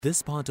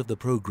This part of the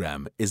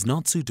program is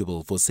not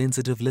suitable for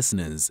sensitive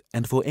listeners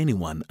and for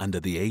anyone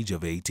under the age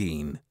of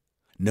 18.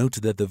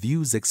 Note that the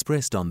views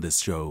expressed on this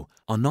show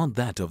are not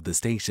that of the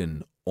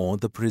station or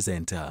the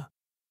presenter.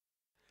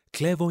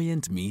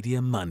 Clairvoyant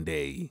Media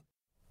Monday.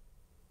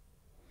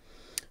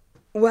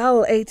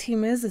 Well,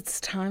 A-teamers, it's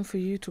time for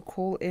you to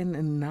call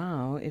in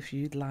now if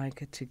you'd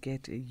like to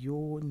get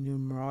your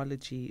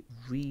numerology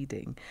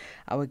reading.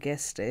 Our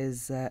guest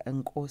is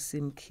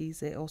Nkosy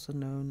Mkhize, also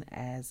known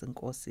as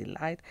Nkosy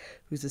Light,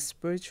 who's a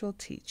spiritual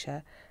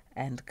teacher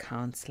and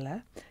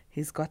counsellor.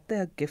 He's got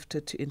the gift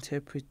to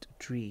interpret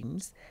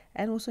dreams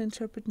and also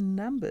interpret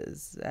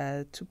numbers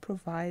to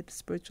provide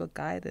spiritual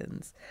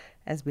guidance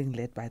as being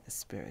led by the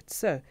Spirit.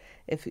 So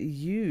if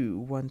you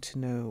want to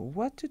know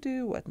what to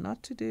do, what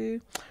not to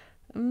do,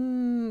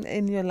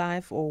 in your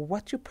life or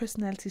what your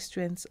personality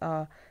strengths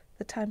are,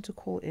 the time to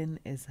call in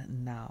is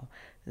now.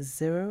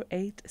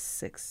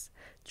 086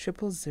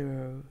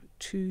 000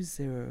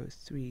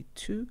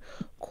 2032.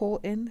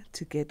 Call in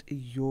to get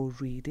your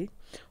reading,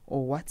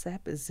 or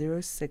WhatsApp is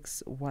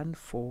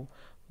 0614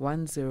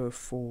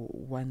 104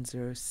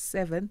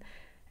 107.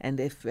 And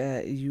if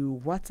you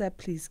WhatsApp,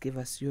 please give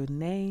us your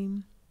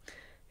name,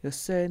 your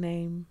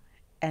surname,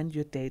 and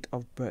your date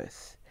of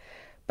birth.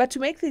 But to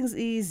make things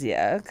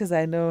easier, because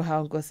I know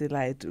how Nkosy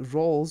Light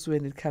rolls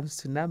when it comes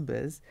to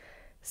numbers,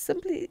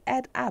 simply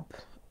add up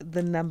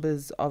the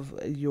numbers of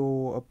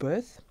your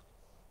birth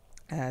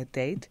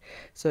date.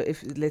 So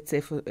if, let's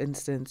say, for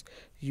instance,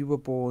 you were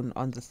born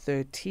on the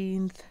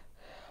 13th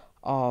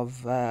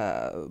of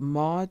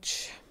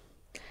March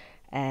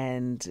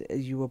and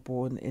you were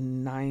born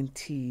in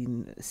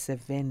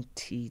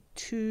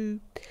 1972,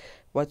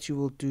 what you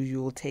will do,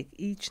 you will take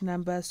each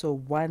number, so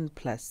 1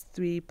 plus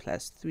 3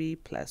 plus 3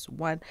 plus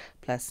 1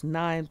 plus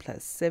 9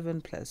 plus 7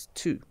 plus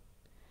 2.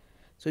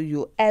 So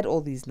you'll add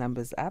all these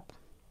numbers up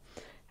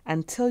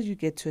until you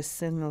get to a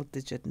single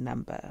digit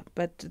number.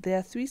 But there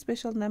are 3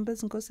 special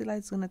numbers, and Nkosy Light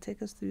is going to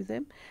take us through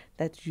them,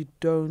 that you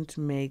don't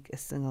make a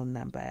single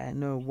number. I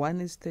know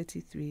one is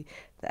 33,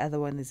 the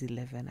other one is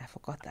 11. I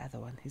forgot the other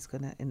one. He's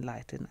going to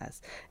enlighten us.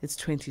 It's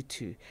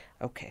 22.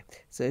 Okay,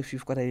 so if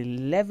you've got an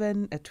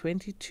 11, a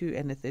 22,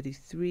 and a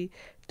 33,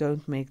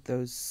 don't make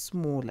those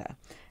smaller.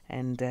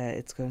 And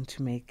it's going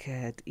to make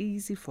it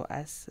easy for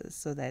us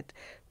so that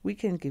we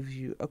can give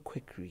you a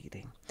quick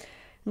reading.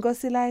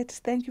 Nkosy Light,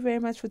 thank you very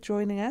much for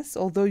joining us.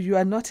 Although you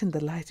are not in the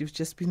light, you've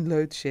just been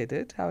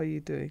load-shedded. How are you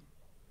doing?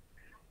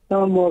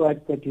 I'm all right,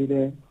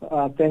 Katide.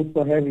 Thanks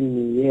for having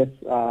me. Yes,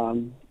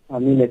 I'm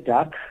in the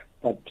dark,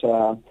 but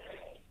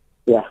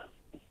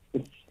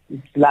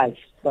it's life,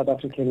 South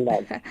African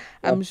life.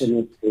 I'm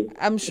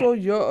sure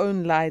your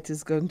own light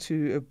is going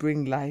to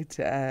bring light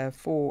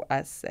for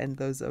us and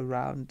those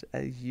around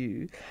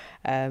you.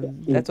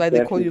 That's why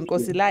they call you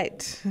Nkosy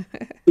Light.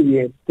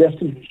 Yes,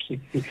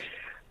 definitely.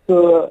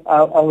 So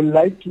I would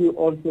like you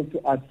also to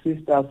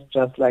assist us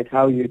just like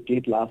how you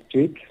did last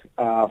week,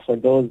 for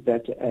those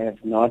that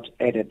have not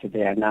added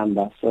their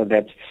number, so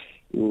that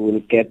you will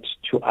get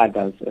to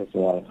others as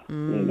well, you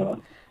know.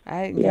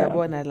 But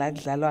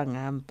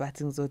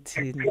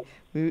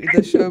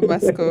the show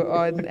must go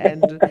on,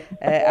 and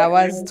I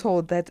was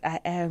told that I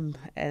am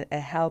a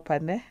helper,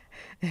 ne?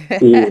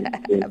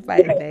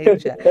 By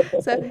nature.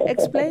 So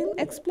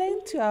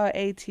explain to our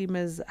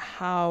A-teamers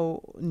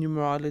how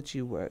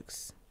numerology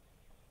works.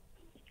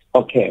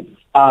 Okay.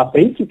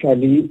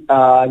 Basically,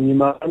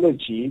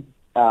 numerology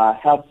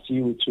helps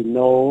you to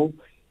know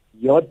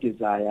your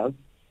desires.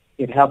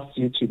 It helps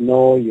you to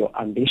know your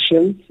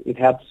ambitions. It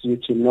helps you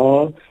to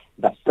know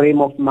the frame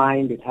of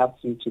mind. It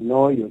helps you to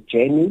know your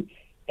journey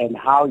and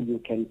how you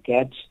can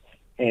get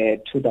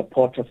to the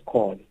port of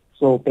call.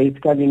 So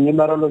basically,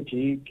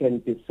 numerology can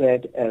be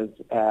said as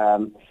a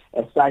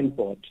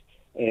signboard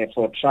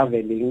for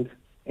traveling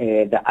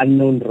the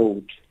unknown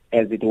road,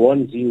 as it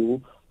warns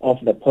you of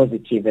the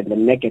positive and the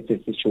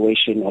negative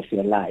situation of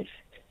your life.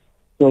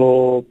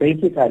 So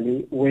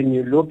basically, when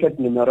you look at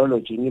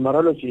numerology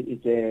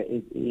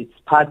is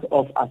part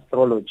of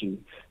astrology,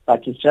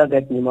 but it's just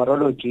that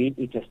numerology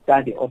is a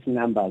study of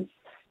numbers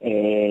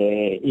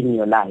in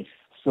your life.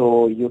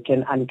 So you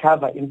can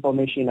uncover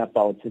information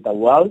about the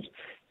world.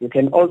 You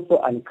can also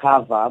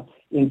uncover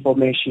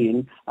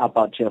information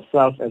about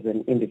yourself as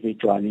an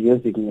individual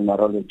using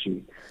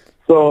numerology.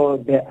 So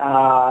there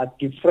are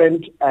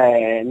different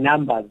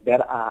numbers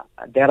that are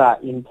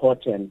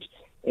important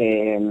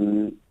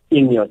in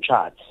your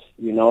chart.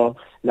 You know,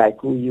 like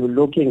you're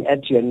looking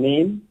at your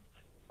name,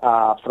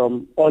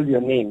 from all your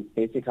names,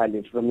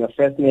 basically, from your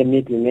first name,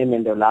 middle name,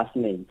 and your last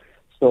name.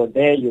 So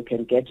there you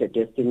can get your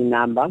destiny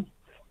number.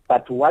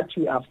 But what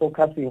we are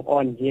focusing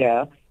on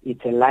here is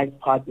a life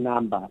path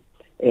number.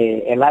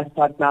 A life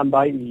path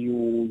number,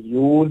 you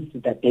use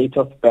the date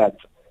of birth.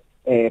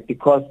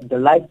 Because the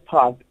life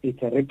path,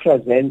 it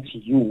represents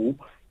you,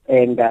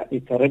 and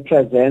it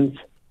represents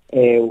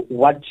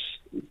what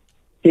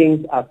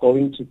things are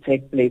going to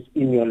take place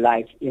in your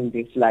life in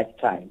this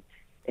lifetime.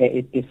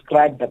 It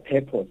describes the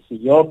purpose,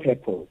 your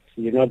purpose,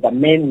 you know, the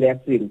main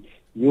lesson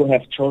you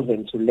have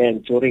chosen to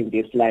learn during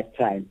this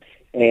lifetime.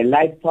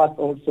 Life path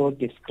also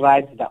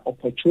describes the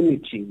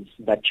opportunities,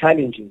 the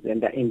challenges,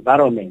 and the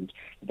environment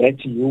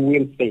that you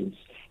will face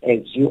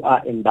as you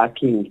are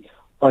embarking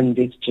on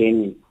this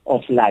journey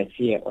of life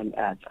here on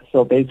Earth.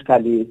 So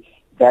basically,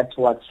 that's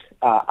what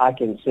I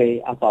can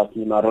say about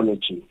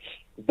numerology.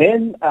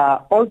 Then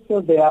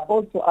also there are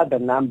also other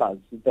numbers.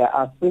 There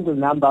are single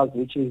numbers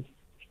which is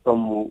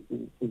from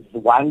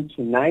 1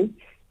 to 9,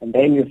 and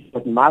then you've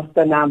got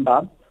master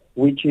number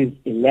which is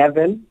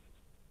 11,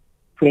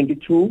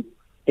 22,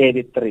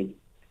 33.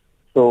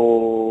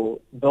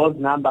 So those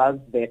numbers,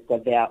 they've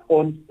got their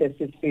own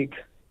specific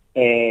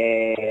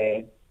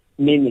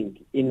meaning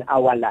in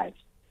our lives.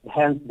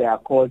 Hence, they are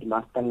called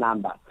master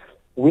number.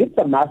 With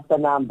the master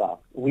number,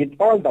 with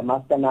all the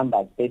master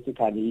numbers,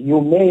 basically,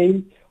 you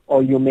may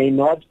or you may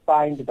not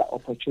find the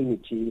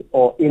opportunity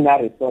or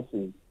inner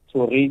resources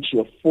to reach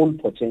your full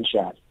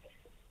potential.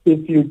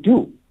 If you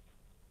do,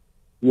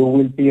 you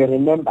will be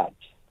remembered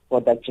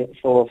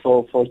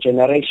for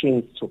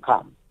generations to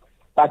come.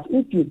 But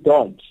if you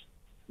don't,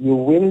 you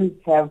will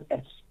have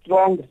a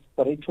strong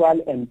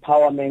spiritual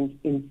empowerment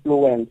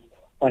influence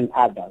on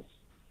others.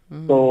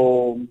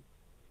 So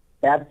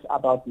that's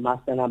about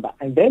master number.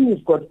 And then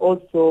you've got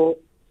also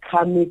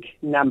karmic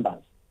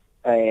numbers,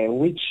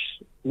 which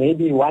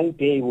maybe one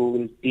day we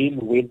will deal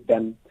with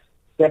them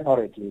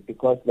separately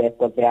because they've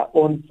got their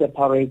own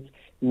separate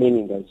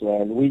meaning as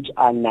well, which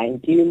are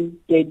 19,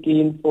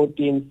 18,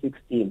 14,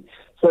 16.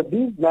 So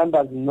these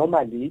numbers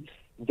normally,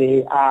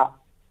 they are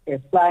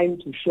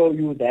assigned to show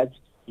you that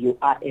you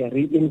are a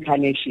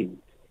reincarnation.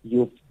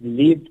 You've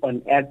lived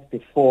on earth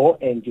before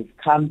and you've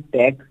come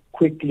back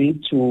quickly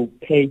to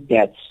pay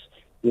debts,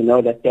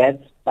 the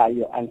debts by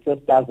your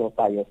ancestors or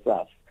by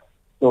yourself.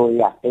 So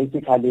yeah,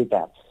 basically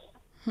that's.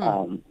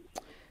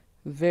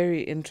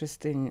 Very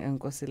interesting,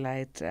 Nkosy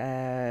Light,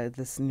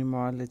 this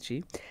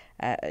numerology.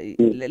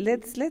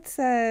 Let's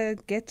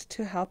get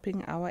to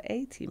helping our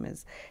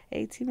A-teamers.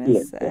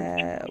 A-teamers,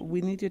 we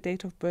need your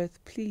date of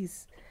birth,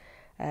 please.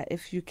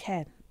 If you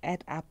can,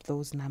 add up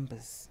those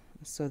numbers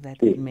so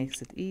that it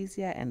makes it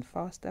easier and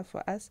faster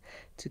for us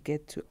to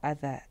get to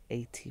other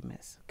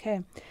A-teamers.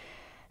 Okay.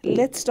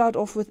 Let's start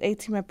off with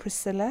A-teamer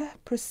Priscilla.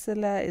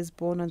 Priscilla is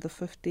born on the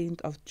 15th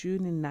of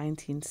June in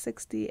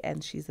 1960,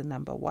 and she's the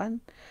number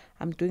 1.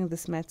 I'm doing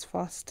this maths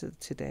fast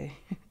today.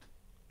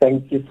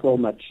 Thank you so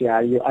much. Yeah,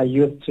 you are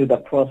used to the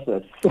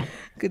process.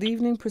 Good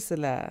evening,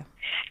 Priscilla.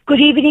 Good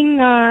evening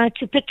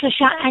to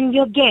Patricia and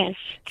your guest.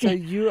 So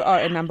you are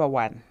a number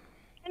 1.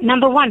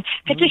 Number 1.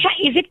 Patricia,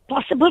 is it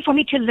possible for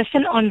me to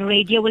listen on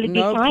radio? Will it be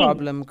fine? No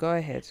problem. Go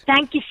ahead.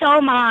 Thank you so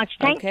much.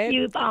 Thank Okay.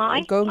 you.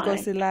 Bye. Go Bye.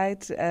 Nkosy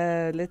Light.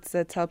 Let's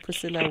tell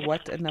Priscilla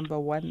what a number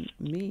 1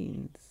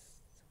 means.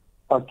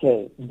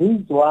 Okay.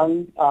 These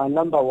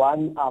number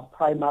 1 are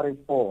primary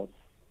force.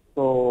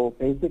 So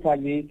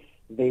basically,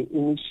 they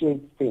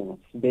initiate things.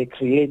 They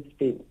create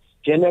things.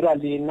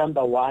 Generally,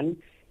 number 1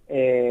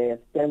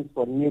 stands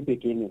for new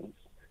beginnings.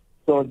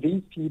 So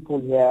these people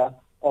here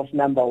of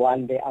number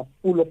 1, they are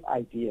full of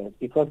ideas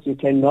because you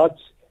cannot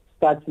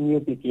start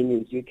new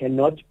beginnings. You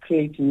cannot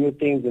create new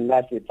things in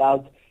life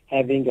without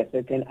having a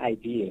certain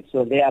idea.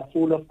 So they are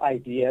full of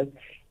ideas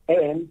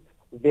and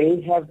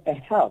they have a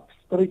help,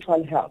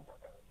 spiritual help,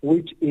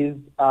 which is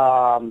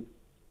Sonjwapi.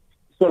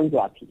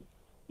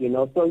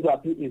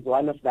 Sonjwapi is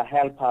one of the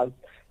helpers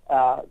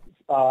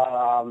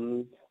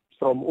from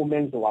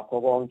Umenzi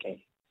Wakho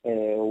Konke,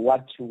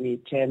 what we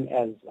term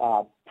as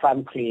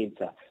prime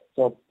creator.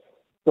 So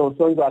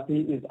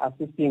Sonjwapi is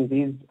assisting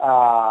these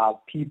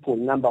people,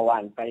 number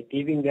 1, by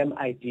giving them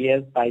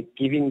ideas, by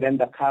giving them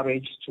the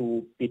courage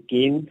to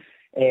begin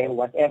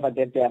whatever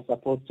that they are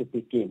supposed to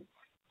begin.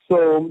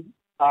 So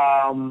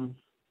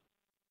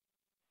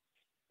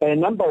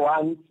number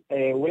 1,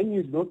 when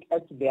you look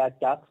at their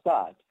dark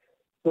side,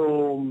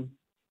 so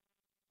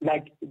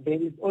like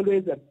there is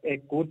always a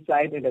good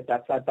side and a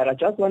dark side, but I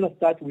just want to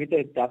start with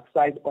a dark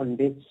side on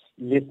this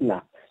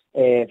listener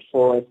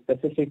for a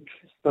specific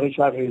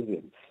spiritual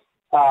reason.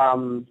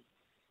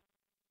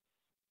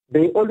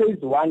 They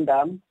always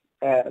wander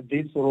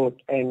this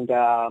road and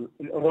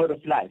road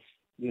of life,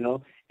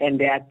 and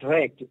they are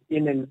dragged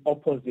in an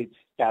opposite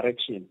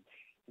direction.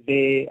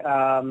 They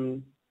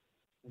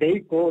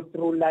go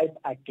through life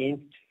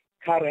against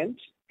current,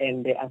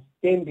 and they are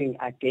standing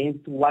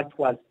against what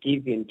was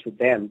given to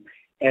them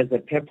as a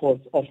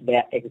purpose of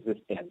their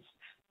existence.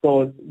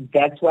 So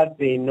that's what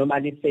they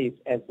normally face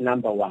as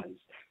number 1s.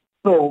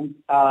 So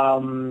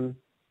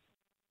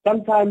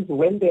sometimes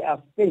when they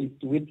are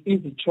faced with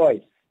easy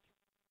choice,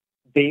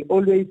 they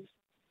always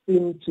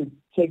seem to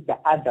take the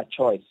other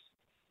choice.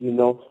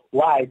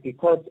 Why?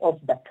 Because of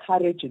the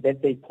courage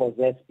that they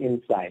possess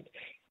inside.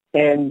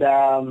 And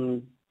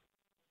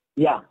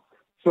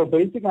so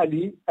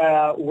basically,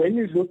 when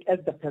you look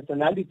at the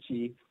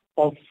personality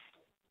of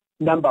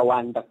number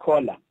 1, the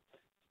caller,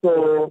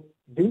 so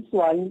this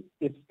one,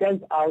 it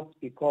stands out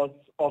because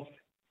of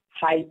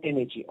high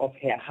energy, of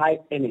her high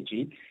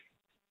energy.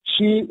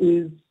 She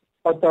is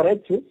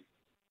authoritative,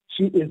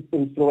 she is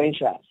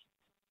influential,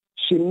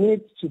 She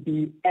needs to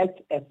be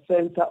at a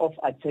center of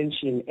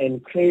attention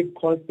and crave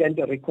constant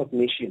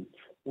recognition,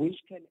 which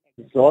can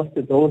exhaust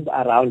those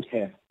around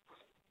her.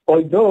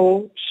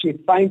 Although she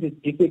finds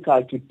it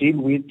difficult to deal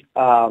with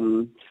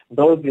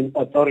those in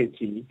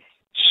authority,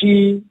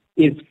 she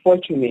is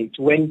fortunate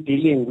when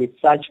dealing with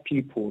such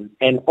people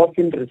and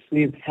often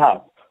receives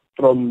help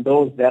from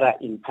those that are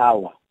in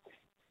power.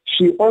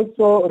 She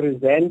also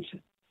resents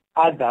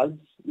others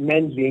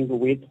meddling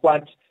with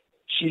what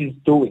she's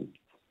doing.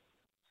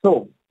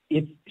 So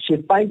she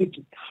finds it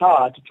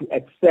hard to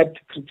accept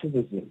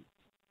criticism.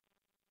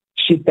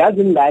 She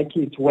doesn't like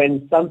it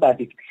when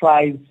somebody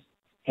tries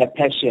her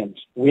patience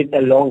with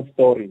the long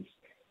stories,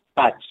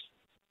 but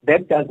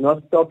that does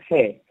not stop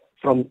her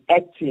from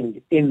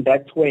acting in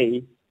that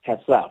way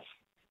herself.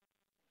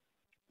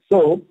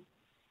 So,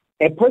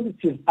 a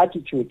positive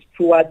attitude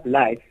towards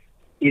life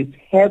is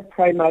her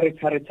primary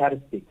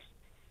characteristics,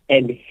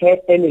 and her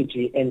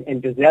energy and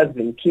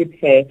enthusiasm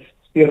keep her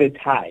spirit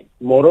high.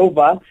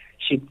 Moreover,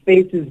 she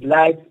faces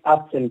life's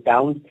ups and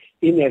downs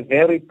in a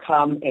very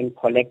calm and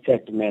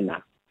collected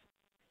manner.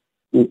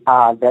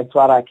 That's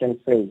what I can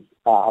say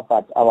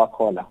about our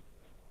caller.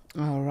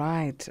 All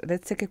right.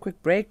 Let's take a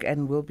quick break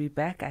and we'll be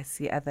back. I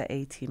see other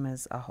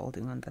A-teamers are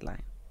holding on the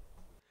line.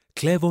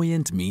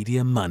 Clairvoyant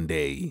Media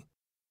Monday.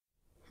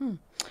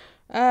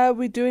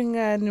 We're doing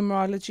a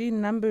numerology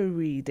number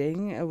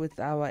reading with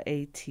our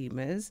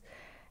A-teamers.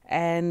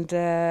 And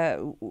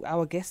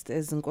our guest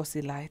is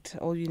Nkosy Light.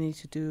 All you need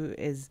to do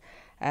is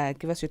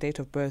give us your date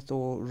of birth,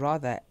 or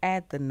rather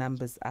add the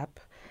numbers up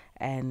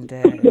and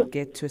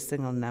get to a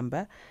single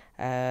number.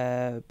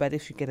 But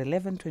if you get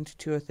 11,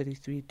 22 or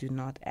 33, do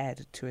not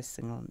add to a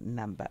single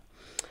number.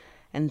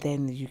 And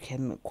then you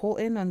can call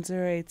in on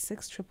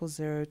 086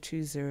 000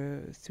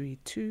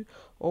 2032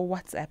 or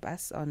WhatsApp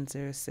us on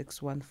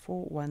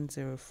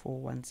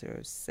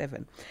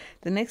 0614104107.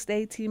 The next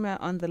A-teamer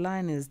on the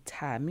line is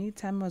Tammy.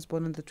 Tammy was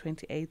born on the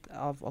 28th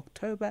of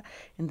October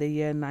in the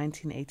year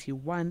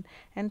 1981,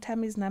 and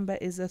Tammy's number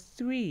is a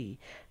 3.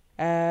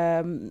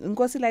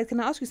 Nkosy Light, can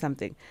I ask you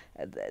something?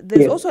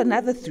 There's also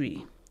another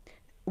 3.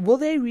 Will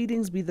their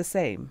readings be the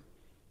same?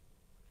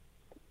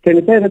 Can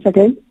you say that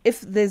again?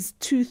 If there's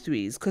 2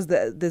 3s, because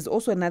there's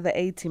also another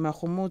A-teamer,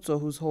 Khomotso,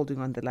 who's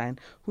holding on the line,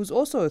 who's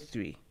also a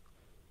 3.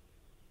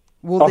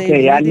 Will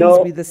their readings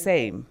be the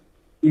same?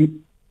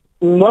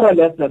 More or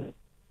less.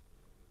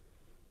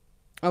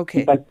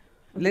 Okay.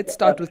 Let's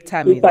start with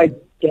Tammy. If I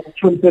get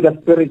through to the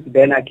spirit,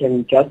 then I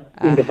can just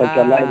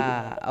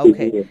individualize.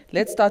 Okay.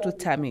 Let's start with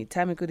Tammy.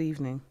 Tammy, good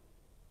evening.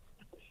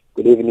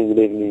 Good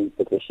evening,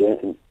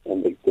 Patricia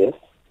and the guest.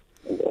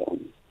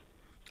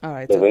 All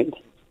right. So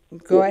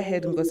go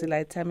ahead, Nkosy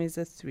Light. Tammy's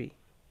a 3.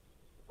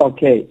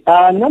 Okay.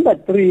 Number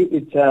 3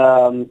 is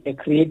a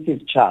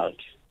creative child.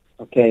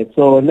 Okay.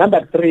 So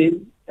number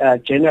 3,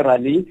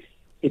 generally,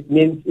 it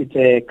means it's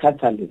a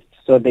catalyst.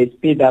 So they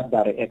speed up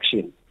the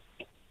reaction.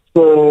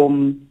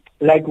 So,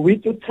 like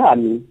with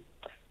Tammy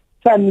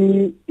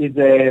is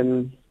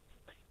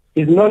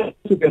not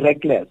to be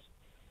reckless.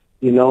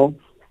 You know,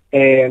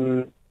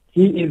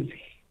 he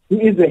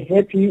is a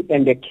happy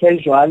and a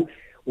casual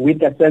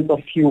with a sense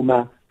of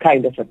humor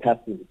kind of a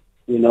person.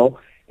 You know,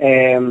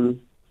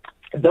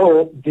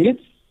 though this,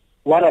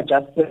 what I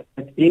just said,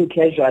 being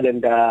casual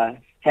and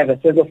have a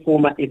sense of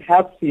humor, it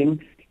helps him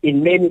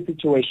in many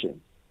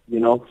situations, you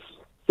know.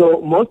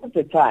 So most of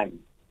the time,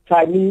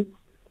 Tammy,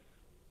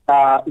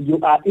 you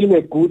are in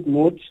a good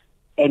mood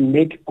and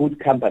make good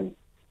company.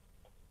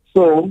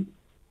 So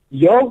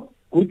your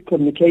good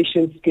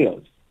communication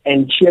skills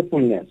and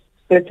cheerfulness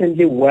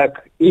certainly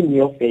work in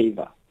your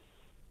favor.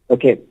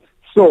 Okay,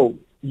 so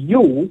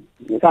you,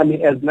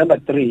 Tammy, as number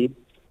 3,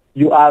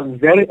 you are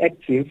very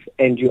active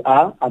and you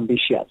are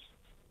ambitious.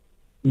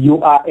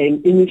 You are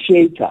an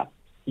initiator.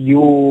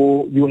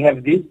 You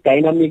have this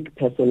dynamic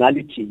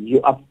personality.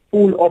 You are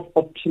full of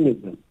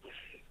optimism.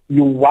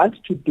 You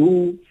want to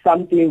do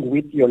something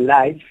with your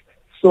life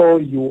so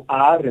you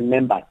are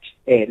remembered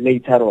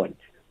later on.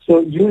 So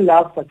you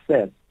love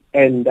success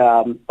and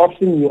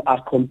often you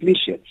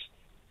accomplish it.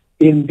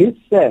 In this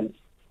sense,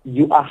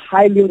 you are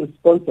highly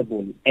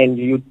responsible and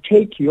you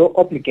take your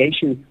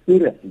obligations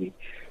seriously,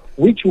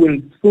 which will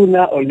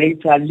sooner or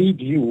later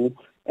lead you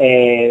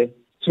to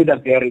the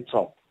very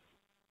top.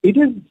 It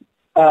is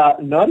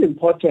not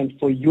important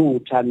for you,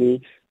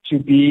 Tammy, to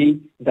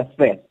be the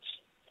first,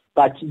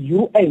 but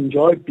you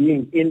enjoy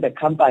being in the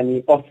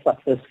company of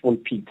successful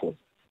people.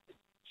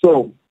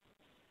 So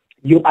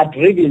you are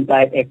driven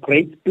by a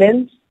great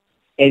plan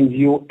and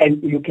you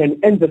can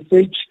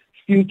envisage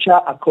future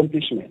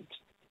accomplishment.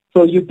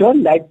 So you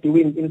don't like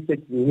doing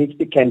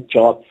insignificant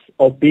jobs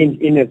or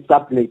being in a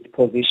subordinate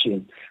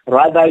position.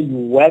 Rather, you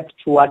work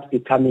towards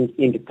becoming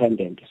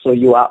independent. So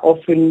you are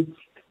often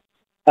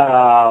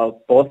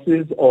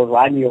bosses or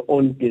run your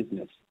own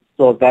business.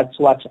 So that's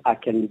what I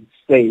can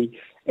say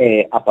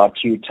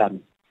about you,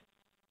 Tammy.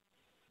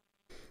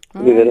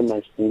 Thank you very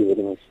much.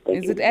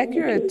 Is it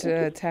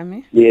accurate,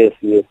 Tammy? Yes.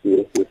 All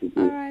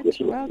right,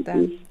 well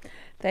done.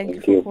 Thank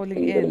you Thank for you. calling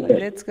Thank you very in. much.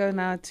 Let's go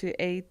now to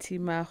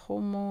Atima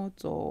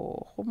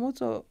Khomoto.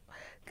 Khomoto,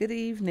 good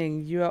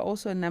evening. You are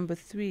also number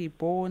 3,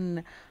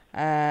 born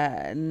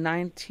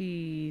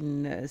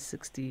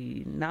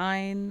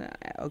 1969,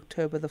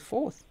 October the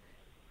 4th.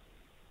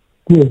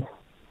 Yes.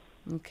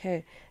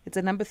 Okay. It's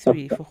a number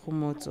 3 for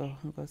Khomoto.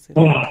 Nkosy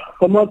Light.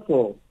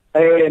 Komoto,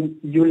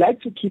 you like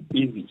to keep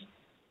busy.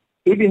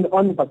 Even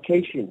on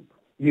vacation,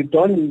 you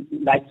don't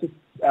like to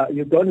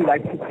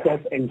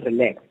stop and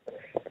relax.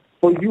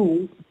 For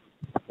you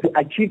to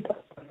achieve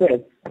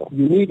success,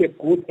 you need a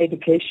good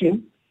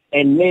education,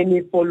 and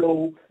many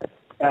follow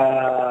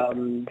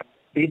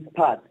this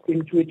path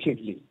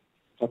intuitively.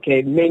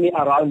 Okay, many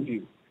around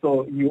you.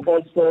 So you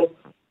also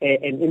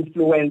an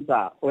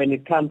influencer when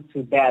it comes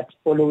to that,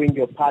 following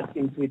your path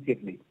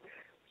intuitively.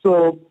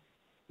 So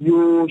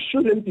you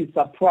shouldn't be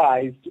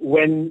surprised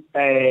when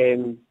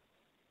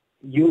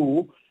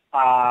you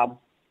are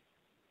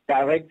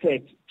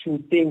directed to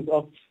things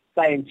of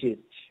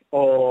scientists,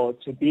 or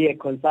to be a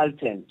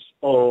consultant,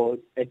 or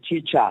a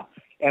teacher,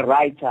 a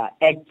writer,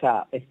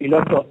 actor, a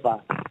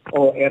philosopher,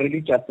 or a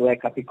religious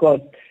worker, because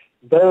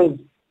those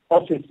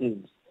offices,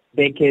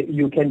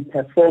 you can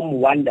perform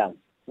wonders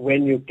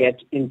when you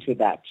get into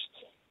that.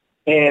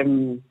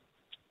 You,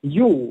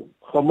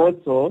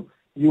 Khomoto,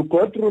 you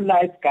go through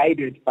life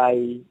guided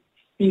by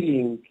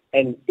feeling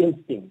and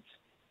instinct,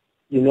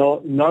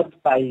 not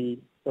by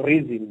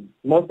reason.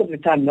 Most of the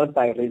time, not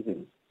by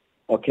reason.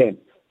 Okay?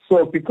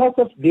 So because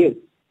of this,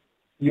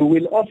 you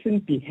will often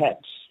be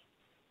hurt.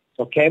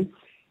 Okay?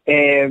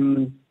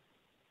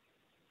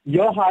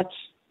 Your heart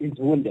is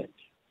wounded.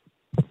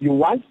 You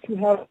want to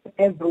help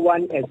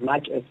everyone as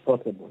much as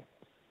possible.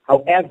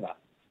 However,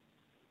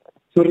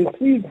 to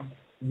receive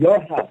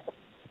your help,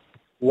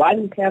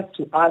 one has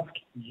to ask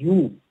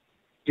you.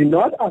 Do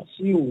not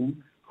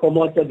assume,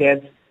 Khomoto,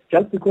 that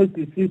just because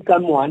you see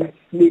someone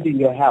needing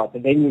your help,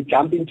 then you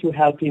jump into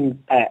helping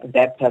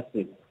that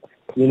person.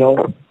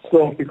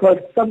 So because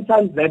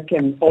sometimes that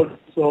can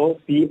also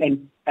be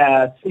seen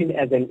as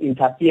an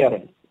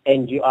interference,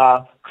 and you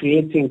are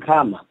creating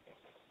karma,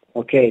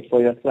 okay,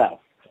 for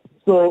yourself.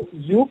 So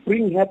you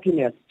bring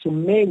happiness to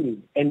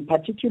many, and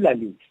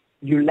particularly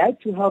you like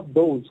to help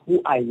those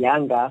who are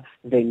younger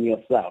than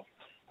yourself.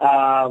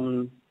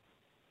 Another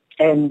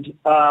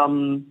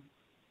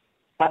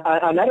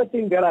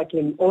thing that I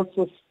can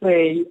also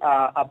say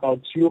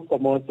about you,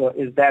 Khomoto,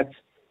 is that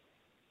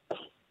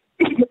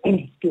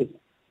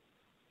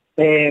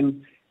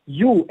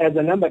you, as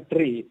a number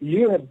 3,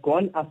 you have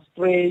gone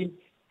astray,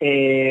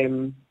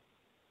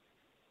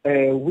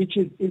 which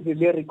is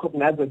easily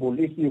recognizable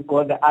if you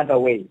go the other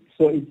way.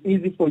 So it's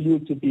easy for you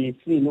to be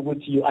seen,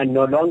 which you are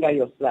no longer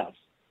yourself.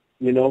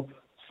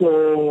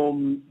 So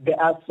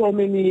there are so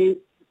many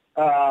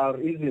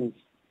reasons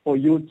for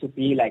you to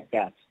be like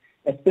that,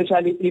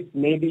 especially if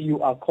maybe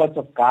you are caught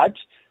off guard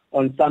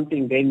on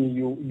something, then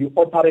you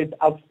operate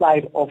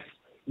outside of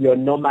your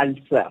normal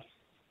self.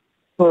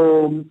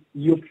 So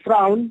you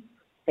frown,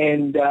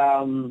 and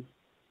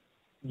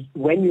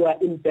when you are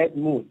in bad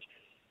mood,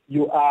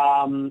 you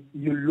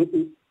look.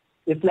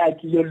 It's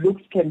like your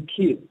looks can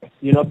kill,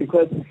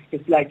 because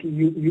it's like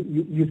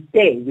you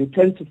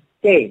tend to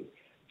stay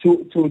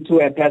to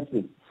a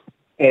person.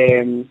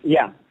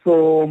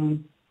 So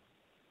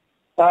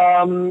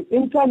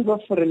in terms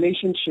of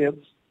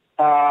relationships,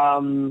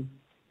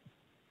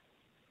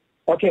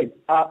 okay,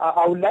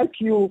 I would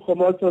like you,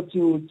 Khomoto,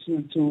 to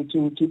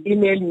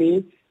email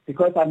me,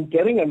 because I'm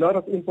getting a lot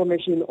of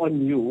information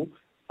on you.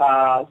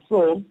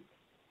 So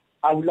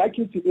I would like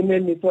you to email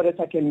me so that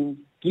I can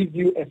give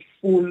you a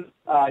full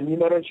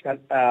numerological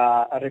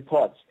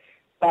report.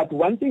 But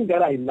one thing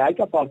that I like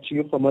about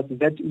you, Khomoto, is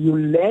that you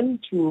learn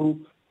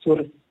to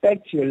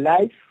respect your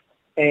life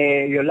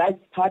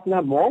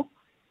partner more,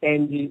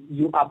 and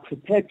you are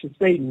prepared to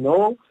say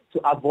no, to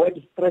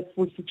avoid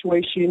stressful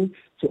situations,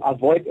 to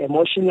avoid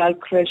emotional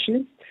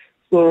crashes.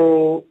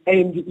 So,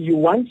 and you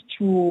want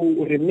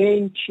to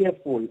remain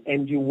cheerful,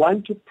 and you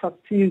want to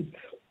practice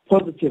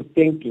positive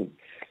thinking.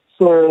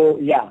 So,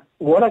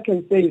 what I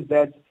can say is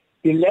that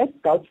be less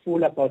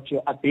doubtful about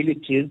your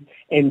abilities,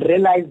 and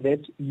realize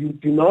that you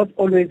do not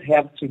always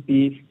have to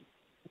be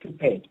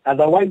prepared.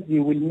 Otherwise,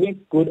 you will miss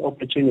good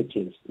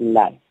opportunities in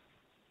life.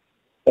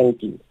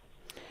 Thank you.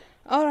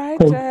 All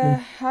right.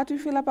 How do you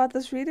feel about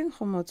this reading,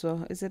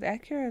 Khomoto? Is it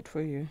accurate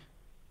for you?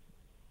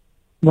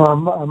 No,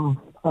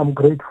 I'm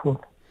grateful.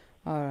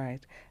 All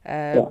right.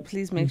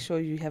 Please make sure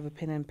you have a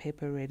pen and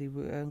paper ready.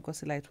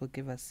 Nkosy Light will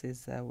give us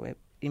his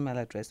email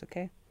address,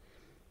 okay?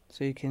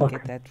 So you can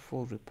get that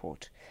full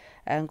report.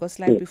 Nkosy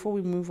Light, before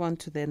we move on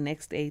to the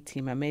next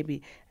A-teamer,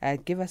 maybe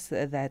give us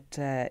that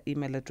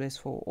email address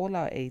for all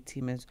our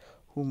A-teamers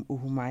who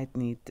might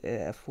need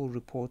a full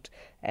report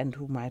and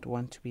who might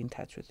want to be in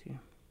touch with you.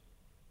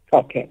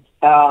 Okay.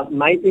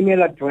 My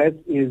email address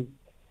is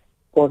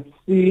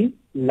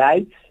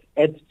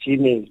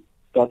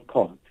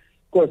nkosy@gmail.com.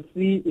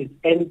 Nkosy is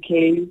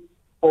Nkosy,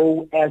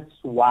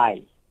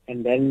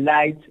 and then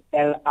Light,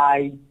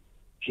 Light.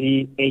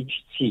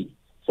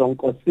 So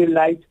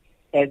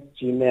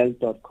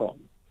nkosy@gmail.com.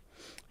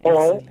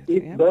 Or Excellent,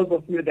 if yeah. those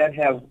of you that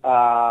have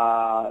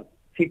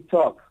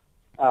TikTok,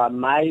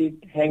 my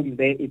handle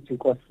there is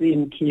Nkosy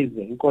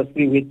Mkhize,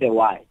 Nkosy with a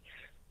Y.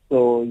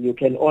 So you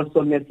can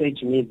also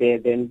message me there,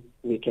 then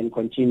we can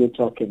continue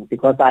talking,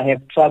 because I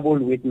have trouble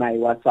with my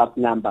WhatsApp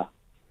number.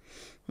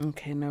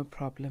 Okay, no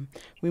problem.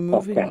 We're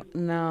moving Okay.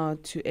 now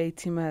to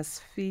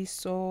Atimas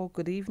Fiso.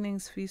 Good evening,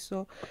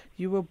 Fiso.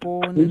 You were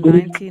born in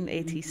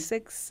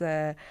 1986,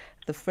 the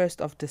 1st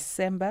of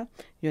December.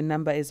 Your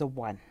number is a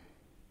 1,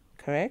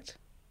 correct?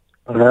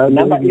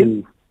 Number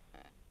is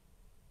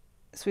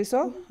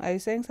Fiso, are you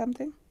saying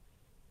something?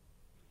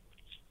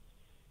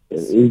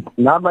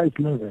 Number is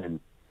 11.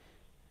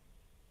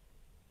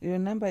 Your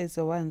number is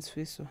a 1,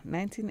 Fiso.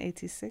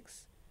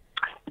 1986,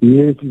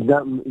 Yes,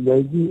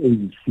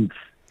 1986.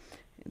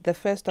 the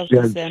 1st of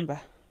Yes. December.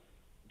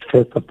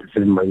 1st of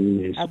December,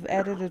 yes. I've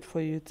added it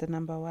for you. It's a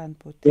number 1,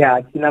 but yeah,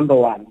 it's number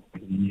 1.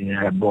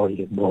 Yeah,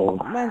 boy.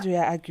 manje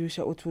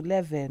uya-argusha uthi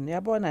 11.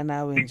 Uyabona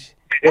nawe nje.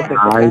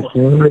 Hayi,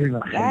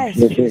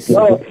 Nice, Fiso.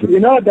 So you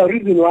know the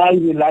reason why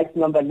he likes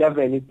number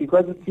 11 is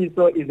because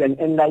Fiso is an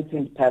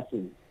enlightened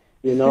person.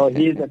 You know,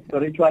 he is a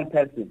spiritual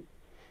person.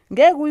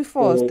 Ngeke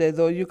uyiforce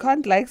though. You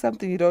can't like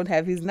something you don't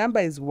have. His number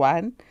is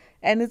 1,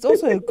 and it's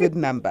also a good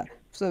number.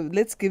 So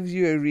let's give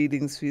you a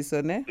reading,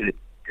 Fiso, ne?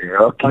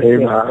 Okay,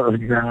 now.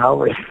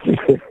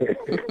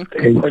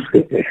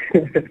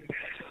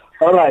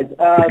 All right,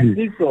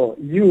 Fiso,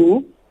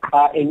 you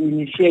are an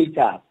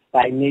initiator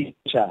by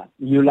nature.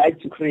 You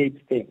like to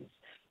create things,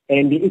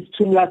 and it's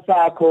tumla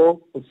sakho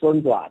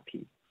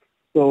usonzwaphi.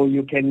 So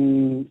you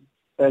can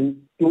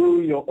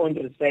do your own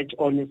research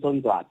on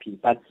sonzwaphi,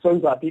 but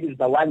sonzwaphi is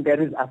the one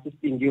that is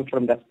assisting you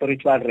from the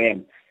spiritual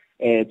realm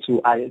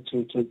to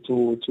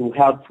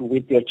help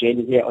with your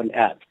journey here on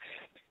earth.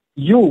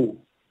 You,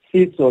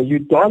 Fiso, you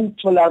don't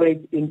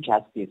tolerate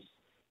injustice.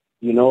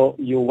 You know,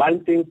 you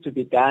want things to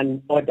be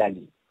done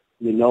orderly,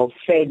 you know,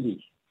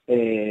 fairly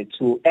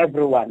to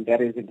everyone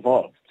that is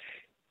involved.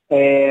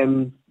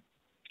 You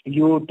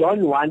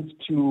don't want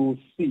to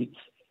sit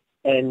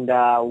and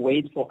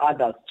wait for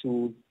others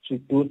to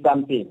do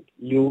something.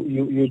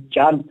 You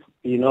jump,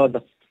 you know,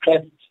 the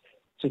first.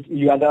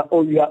 You are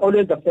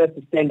always the first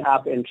to stand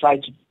up and try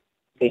to do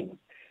things.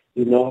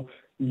 You know,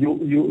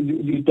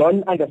 you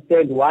don't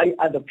understand why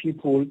other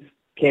people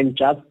can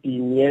just be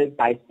mere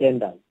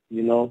bystanders.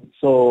 You know,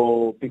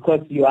 so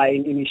because you are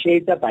an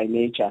initiator by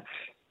nature,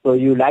 so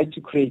you like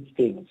to create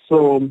things.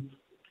 So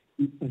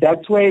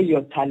that's where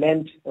your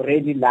talent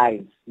really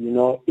lies. You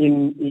know,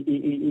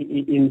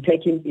 in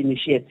taking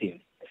initiative.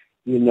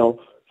 You know.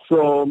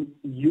 So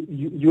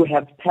you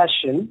have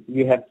passion,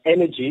 you have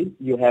energy,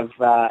 you have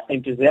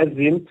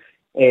enthusiasm,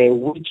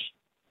 which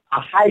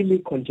are highly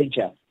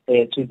contagious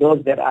to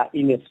those that are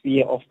in a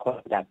sphere of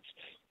conduct.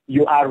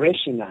 You are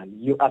rational,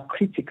 you are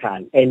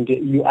critical, and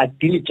you are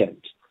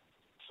diligent.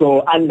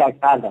 So unlike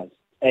others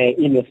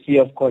in a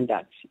sphere of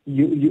conduct,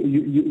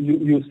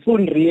 you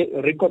soon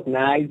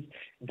recognize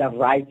the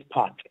right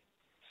path.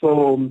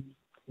 So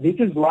this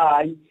is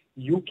why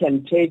you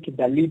can take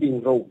the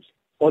leading role.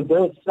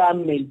 Although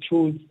some may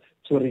choose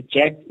to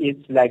reject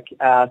it, like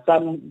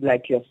some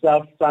like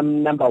yourself,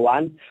 some number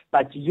 1,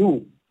 but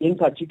you in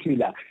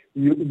particular,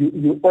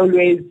 you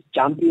always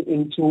jump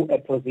into a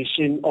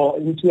position or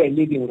into a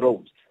leading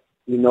role,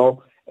 you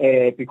know,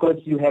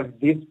 because you have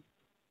this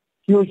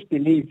huge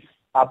belief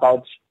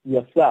about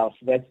yourself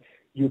that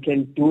you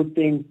can do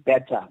things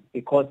better,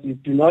 because you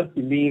do not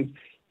believe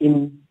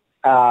in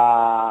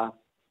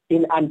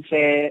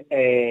unfair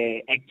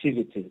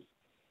activities.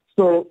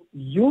 So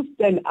you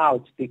stand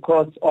out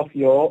because of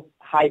your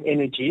high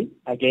energy,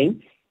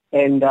 again,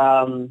 and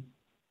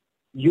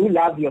you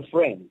love your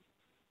friends.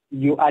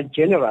 You are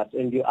generous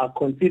and you are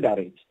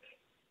considerate.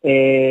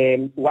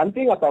 One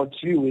thing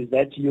about you is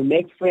that you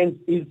make friends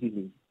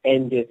easily,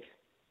 and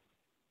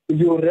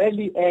you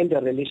rarely end a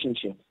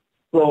relationship.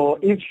 So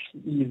if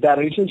the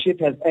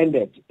relationship has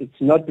ended, it's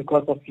not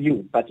because of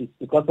you, but it's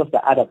because of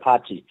the other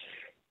party.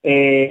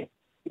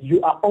 You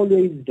are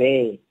always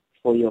there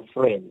for your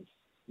friends,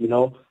 you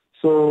know.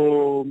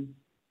 So,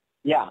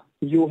 yeah,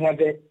 you have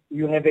a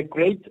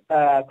great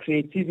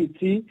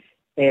creativity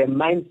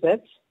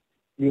mindset.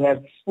 You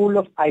have full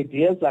of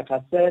ideas, like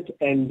I said,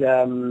 and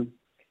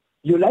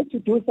you like to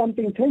do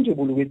something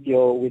tangible with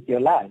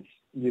your life.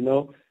 You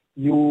know,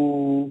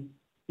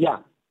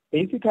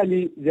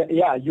 basically,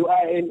 you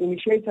are an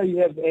initiator. You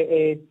have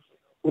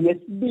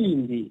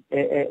unesibindi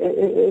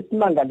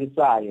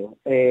esimangalisayo,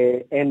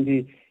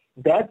 and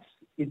that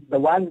is the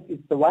one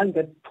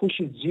that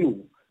pushes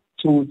you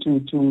to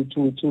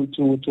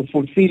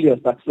fulfill your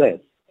success.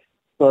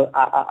 So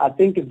I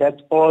think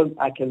that's all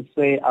I can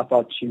say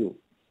about you.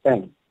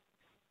 Thanks.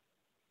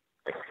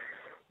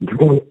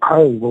 You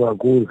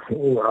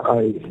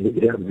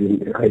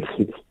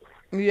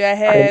are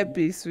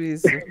happy,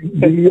 Swiss.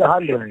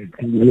 100.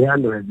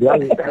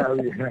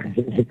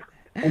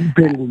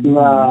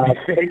 Wow,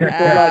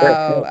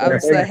 I'm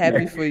so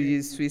happy for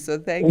you, Swiss. So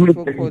thank you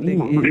for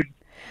calling in.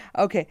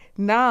 Okay,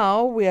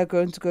 now we are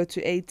going to go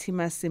to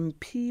Atima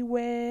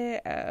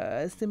Simpiwe.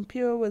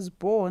 Simpiwe was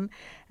born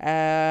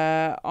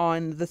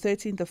on the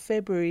 13th of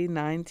February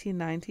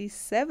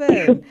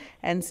 1997,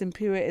 and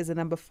Simpiwe is a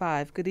number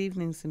 5. Good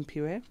evening,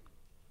 Simpiwe.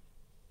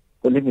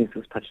 Good evening,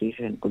 Sis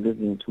Patricia, and good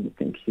evening to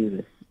Mr.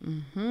 Nkhize.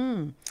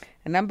 And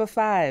number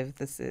 5,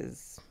 this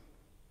is.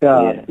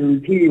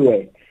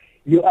 Simpiwe,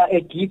 you are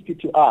a gift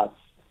to us,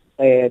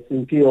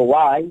 Simpiwe.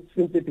 Why?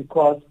 Simply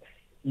because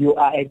you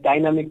are a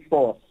dynamic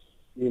force,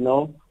 you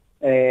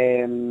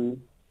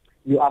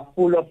are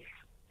full of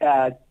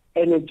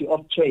energy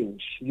of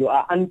change. You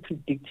are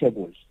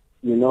unpredictable,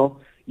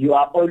 You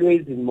are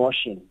always in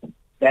motion.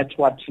 That's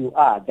what you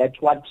are. That's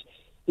what,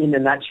 in a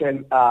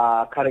nutshell,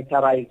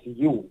 characterizes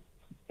you.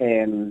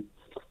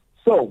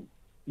 So,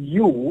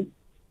 you,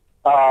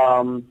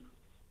 as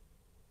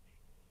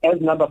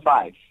number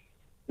 5,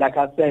 like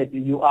I said,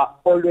 you are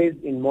always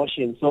in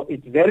motion. So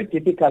it's very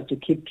difficult to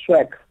keep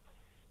track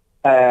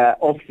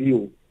of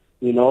you.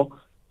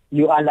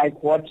 You are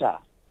like water.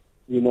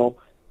 You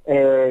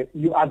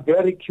are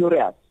very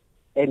curious,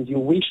 and you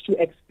wish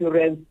to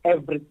experience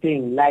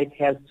everything life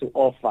has to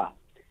offer.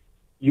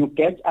 You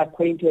get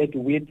acquainted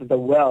with the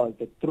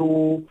world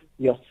through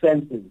your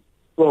senses.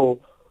 So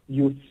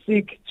you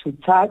seek to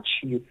touch,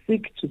 you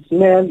seek to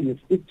smell, you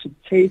seek to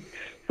taste.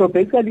 So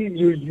basically,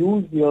 you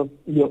use your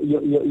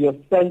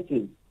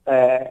senses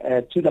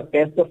to the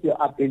best of your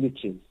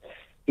abilities,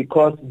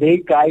 because they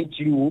guide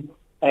you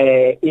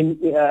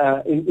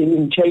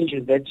in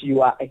changes that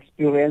you are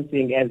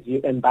experiencing as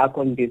you embark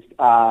on this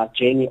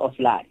journey of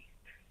life.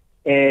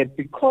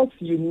 Because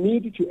you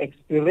need to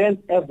experience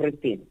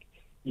everything,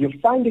 you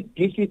find it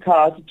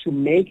difficult to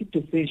make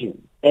decisions,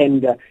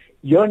 and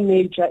your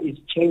nature is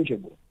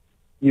changeable.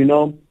 You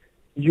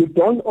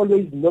don't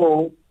always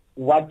know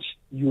what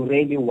you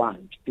really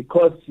want,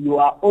 because you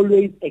are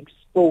always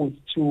exposed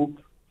to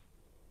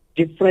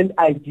different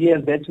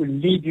ideas that will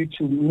lead you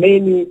to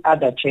many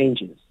other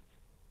changes.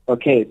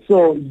 Okay,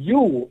 so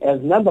you,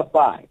 as number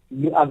 5,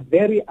 you are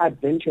very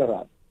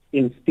adventurous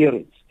in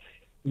spirit.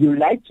 You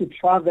like to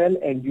travel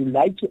and you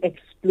like to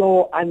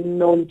explore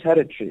unknown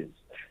territories.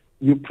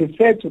 You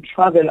prefer to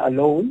travel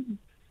alone,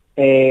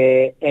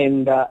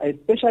 and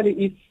especially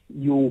if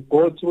you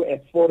go to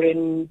a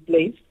foreign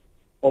place,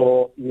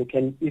 or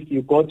if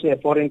you go to a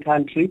foreign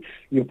country,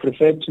 you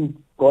prefer to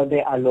go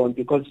there alone,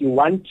 because you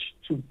want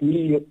to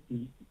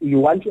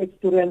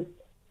experience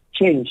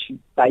change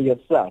by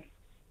yourself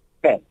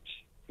first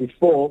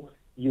before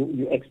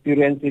you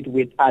experience it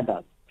with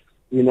others.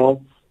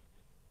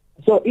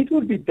 So it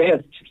would be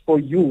best for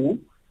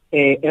you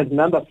as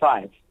number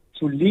 5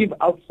 to live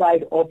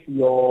outside of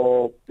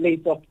your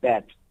place of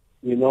birth.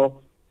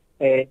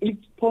 If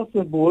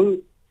possible,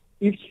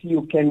 if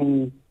you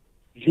can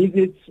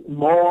visit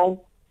more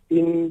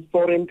in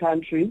foreign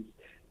countries,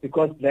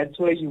 because that's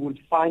where you would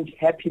find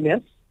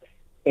happiness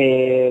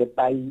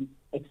by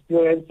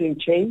experiencing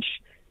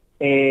change.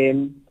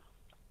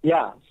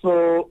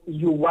 So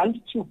you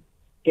want to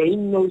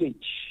gain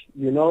knowledge,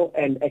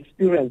 and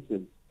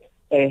experiences.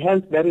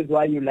 Hence, that is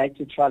why you like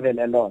to travel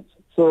a lot.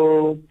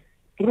 So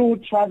through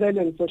travel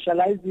and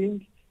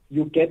socializing,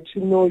 you get to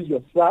know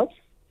yourself,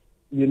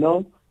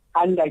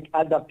 unlike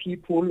other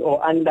people or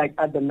unlike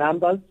other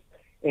numbers.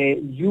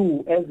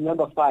 You, as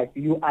number 5,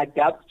 you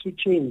adapt to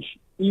change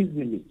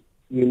easily,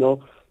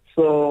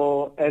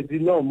 So, as you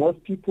know,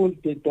 most people,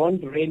 they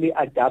don't really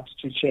adapt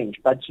to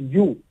change, but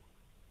you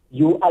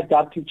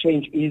adapt to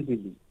change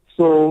easily.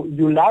 So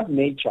you love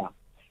nature,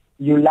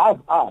 you love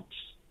art,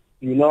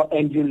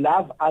 and you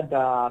love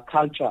other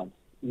cultures,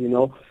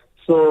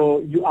 So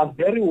you are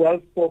very well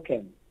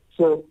spoken.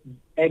 So,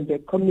 and the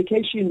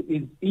communication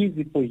is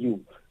easy for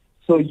you.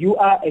 So you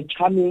are a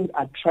charming,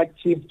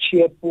 attractive,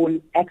 cheerful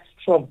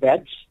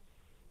extrovert,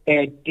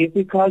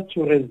 difficult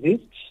to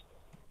resist.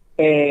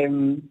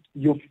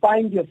 You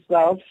find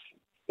yourself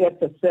at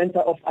the center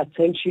of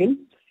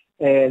attention,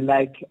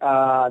 like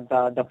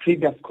the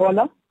previous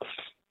caller.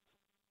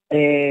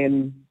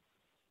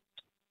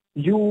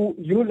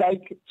 You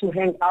like to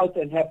hang out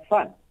and have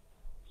fun.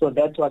 So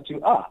that's what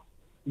you are.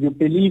 You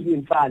believe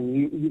in fun.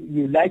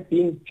 You like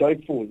being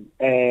joyful.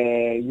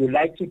 You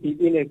like to be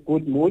in a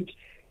good mood.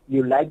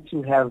 You like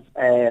to have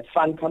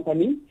fun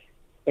company.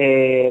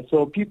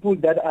 So people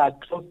that are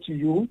close to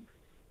you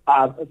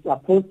are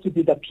supposed to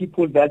be the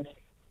people that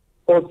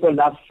also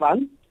love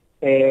fun,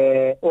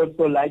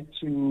 also like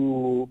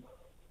to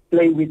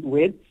play with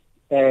words.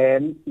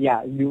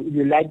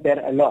 You like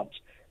that a lot.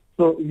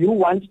 So you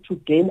want to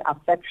gain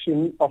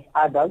affection of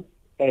others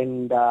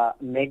and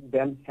make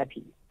them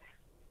happy.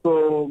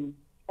 So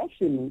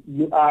actually,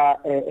 you are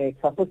a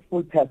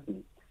successful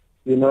person.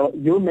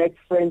 You make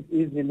friends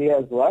easily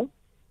as well.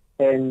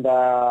 And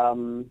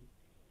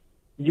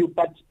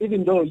but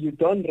even though you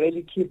don't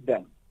really keep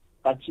them,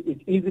 but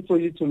it's easy for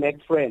you to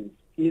make friends.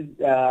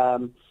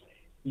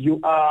 You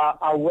are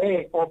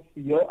aware of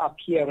your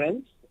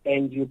appearance,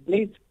 and you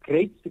place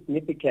great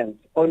significance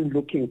on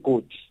looking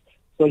good.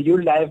 So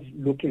you love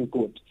looking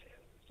good.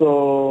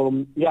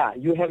 So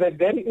you have a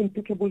very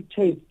impeccable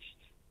taste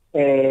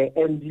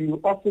and you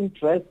often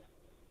dress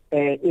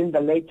in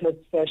the latest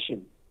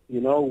fashion,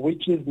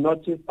 which is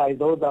noticed by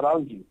those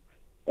around you.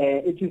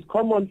 It is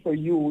common for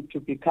you to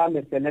become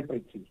a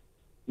celebrity,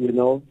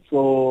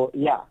 So,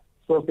 yeah.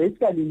 So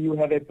basically, you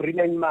have a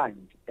brilliant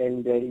mind,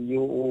 and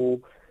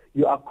you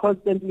are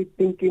constantly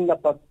thinking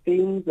about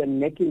things and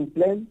making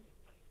plans,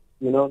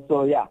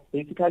 So, yeah,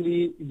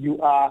 basically,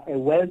 you are a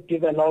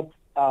well-developed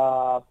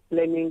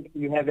planning.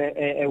 You have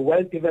a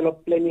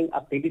well-developed planning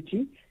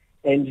ability,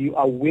 and you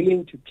are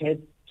willing to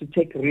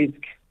take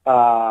risk.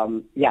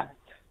 Yeah.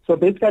 So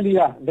basically,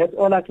 yeah, that's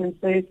all I can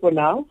say for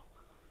now.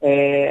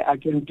 I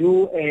can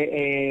do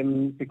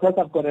because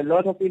I've got a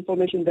lot of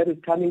information that is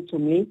coming to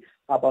me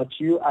about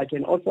you. I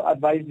can also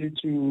advise you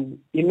to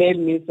email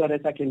me so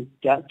that I can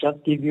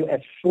just give you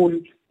a full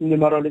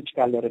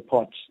numerological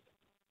report.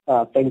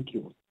 Thank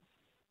you.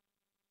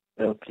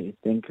 Okay,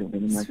 thank you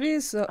very much.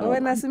 Swiso,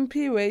 when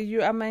Asimpiwe,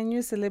 you are my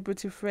new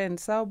celebrity friend.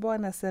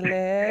 Sawubona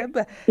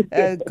celeb,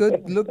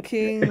 good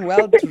looking,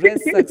 well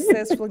dressed,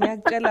 successful.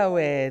 Ngiyakutshela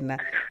wena.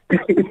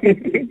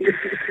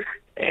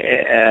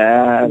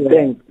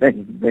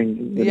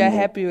 Thanks. You're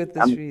happy with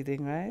this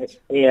reading, right?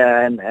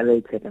 Yeah, I'm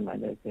elated.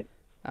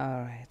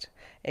 All right,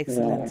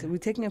 excellent. We're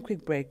taking a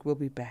quick break. We'll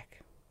be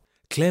back.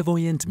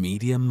 Clairvoyant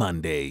Media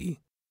Monday.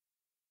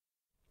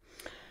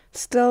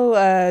 Still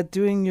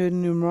doing your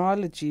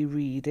numerology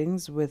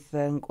readings with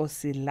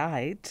Nkosy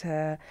Light.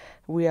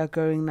 We are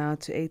going now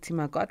to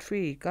Atima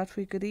Godfrey.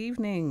 Godfrey, good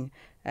evening.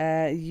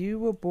 You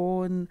were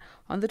born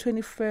on the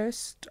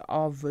 21st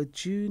of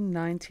June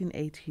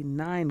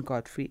 1989,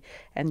 Godfrey,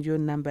 and your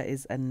number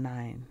is a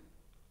 9.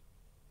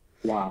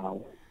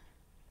 Wow.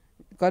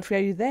 Godfrey,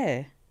 are you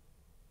there?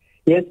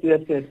 Yes.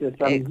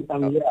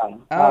 I'm here.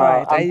 All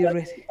right. Are you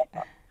ready?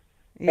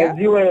 Yeah. As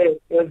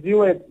you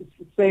were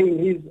saying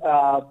his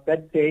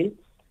birthday,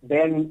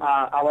 then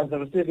I was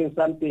receiving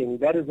something.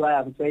 That is why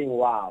I'm saying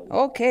wow.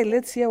 Okay,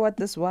 let's hear what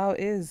this wow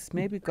is.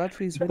 Maybe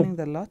Godfrey's winning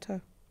the lotto.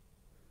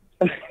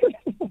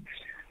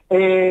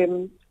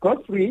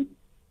 Godfrey,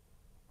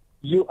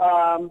 you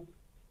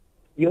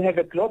have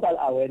a global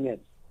awareness.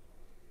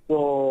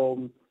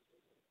 So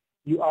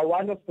you are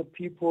one of the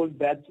people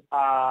that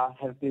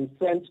have been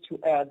sent to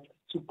Earth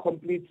to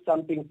complete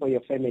something for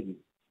your family,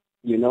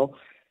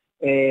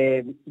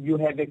 You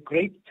have a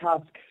great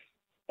task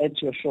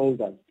at your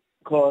shoulders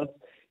because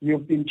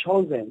you've been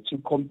chosen to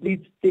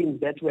complete things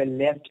that were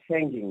left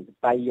hanging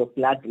by your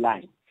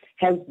bloodline.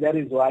 Hence, that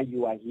is why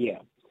you are here.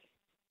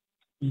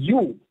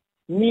 You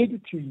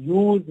need to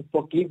use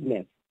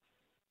forgiveness.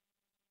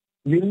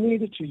 You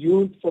need to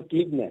use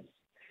forgiveness.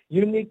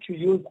 You need to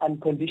use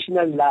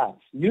unconditional love.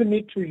 You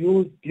need to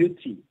use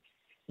beauty.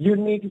 You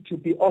need to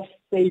be of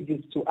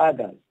service to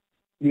others.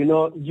 You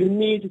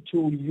need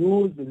to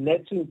use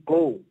letting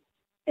go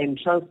and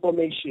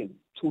transformation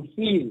to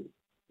heal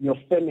your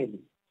family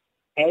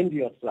and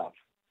yourself.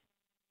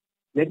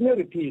 Let me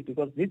repeat,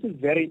 because this is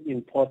very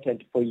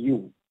important for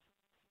you.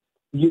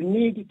 You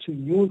need to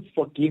use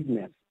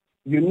forgiveness.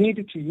 You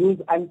need to use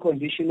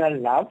unconditional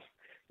love.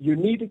 You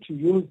need to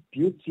use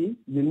beauty.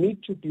 You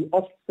need to be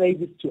of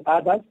service to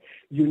others.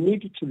 You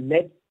need to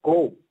let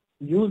go.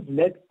 Use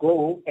let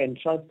go and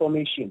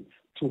transformation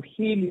to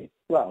heal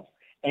yourself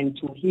and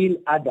to heal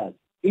others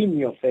in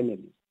your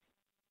family.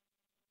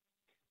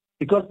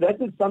 Because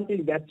that is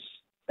something that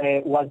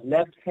was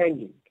left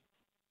hanging,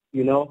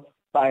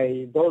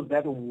 by those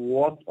that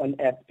walked on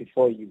earth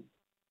before you.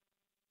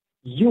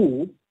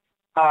 You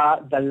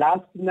are the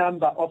last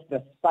number of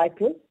the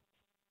cycle,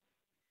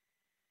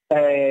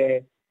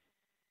 the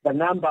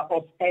number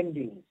of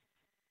endings,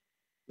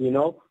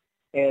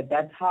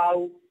 that's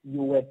how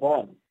you were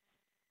born.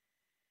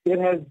 You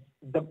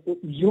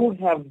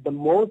have the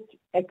most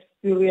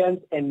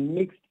experience and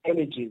mixed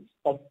energies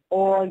of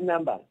all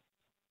numbers.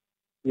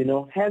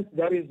 Hence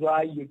that is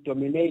why you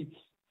dominate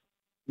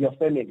your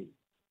family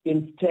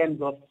in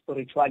terms of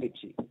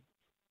spirituality.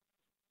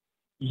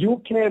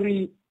 You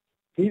carry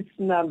this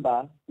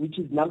number, which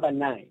is number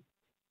 9,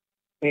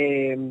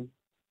 and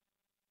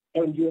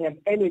you have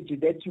energy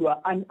that you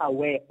are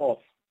unaware of.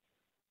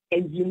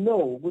 And you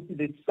know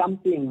there's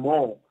something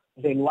more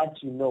than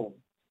what you know.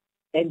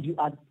 And you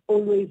are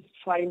always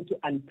trying to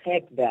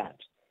unpack that.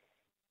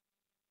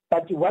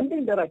 But one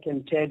thing that I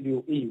can tell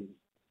you is,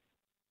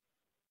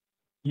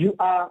 you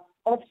are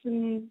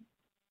often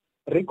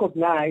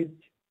recognized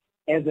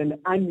as an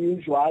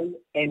unusual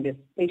and a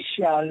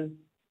special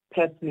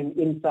person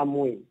in some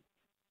way.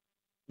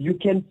 You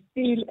can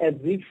feel as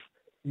if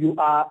you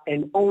are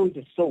an old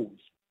soul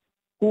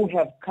who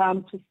have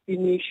come to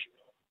finish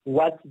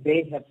what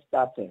they have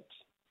started.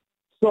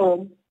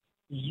 So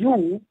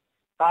you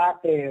are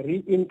a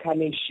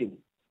reincarnation.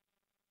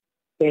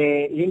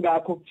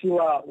 Ingakho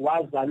kuthiwa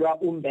wazalwa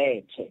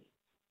umbethe,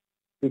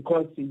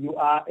 because you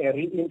are a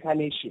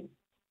reincarnation.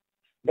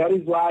 That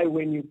is why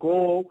when you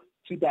go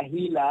to the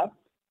healer,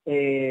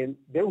 they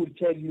will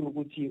tell you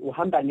ukuthi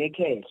uhamba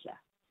nekhehla,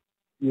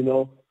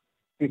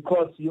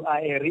 because you are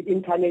a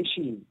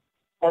reincarnation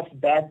of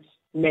that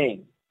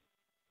man.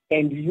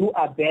 And you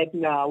are back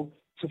now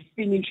to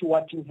finish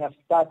what you have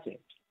started.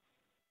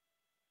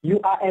 You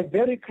are a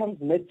very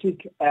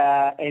charismatic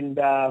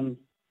and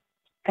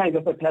kind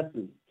of a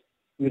person,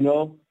 you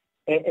know,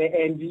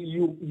 and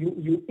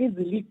you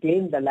easily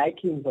gain the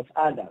likings of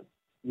others.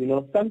 You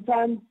know,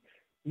 sometimes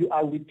you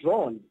are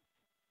withdrawn,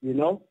 you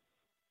know.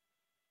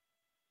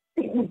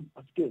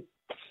 Excuse.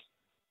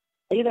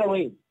 Either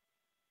way,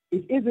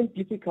 it isn't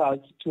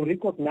difficult to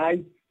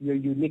recognize your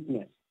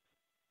uniqueness.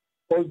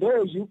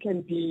 Although you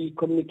can be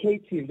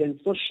communicative and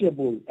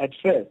sociable at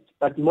first,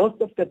 but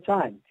most of the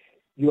time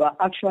you are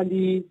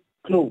actually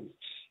closed,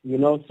 you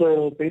know.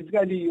 So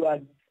basically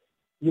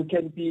you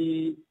can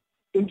be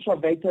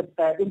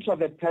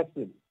introvert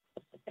person.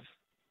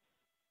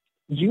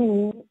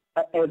 You,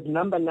 as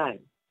number 9,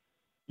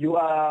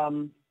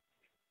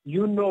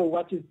 you know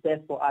what is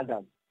best for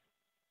others,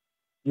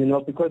 you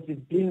know, because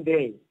it's been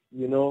there,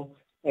 you know.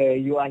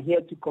 You are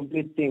here to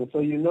complete things, so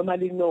you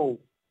normally know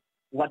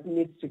what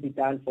needs to be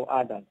done for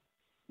others.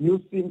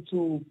 You seem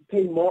to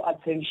pay more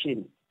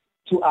attention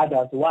to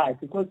others. Why?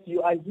 Because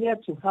you are here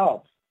to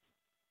help.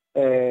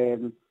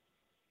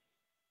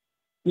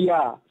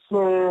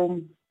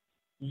 So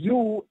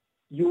you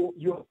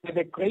have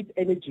a great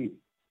energy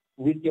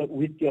with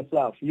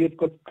yourself. You've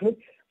got great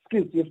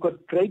skills. You've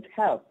got great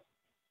help.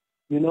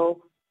 You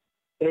know,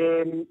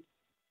 and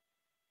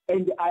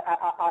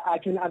I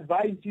can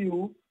advise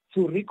you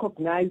to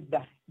recognize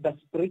the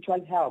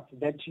spiritual help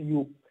that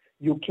you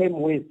came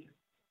with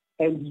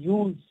and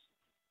use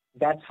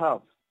that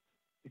help,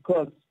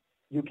 because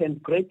you can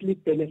greatly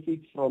benefit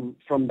from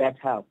that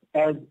help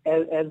as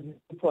you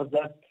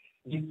possess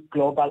this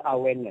global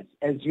awareness,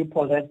 as you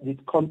possess this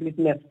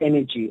completeness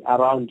energy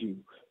around you.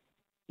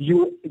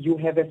 You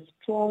have a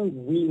strong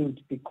will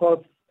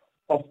because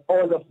of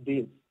all of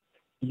this.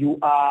 You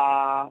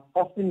are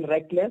often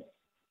reckless.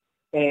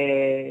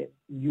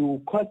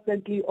 You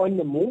constantly on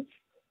the move.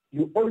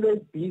 You're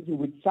always busy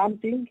with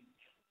something.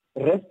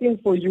 Resting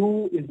for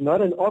you is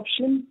not an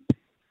option.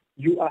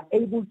 You are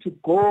able to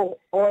go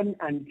on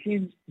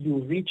until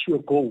you reach your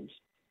goals.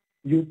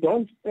 You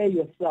don't spare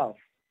yourself,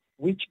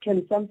 which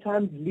can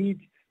sometimes lead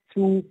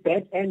to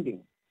bad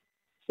endings.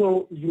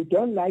 So you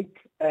don't like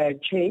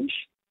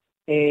change,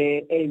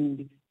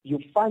 and you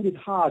find it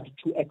hard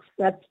to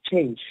accept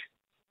change.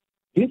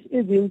 This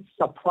isn't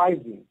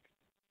surprising,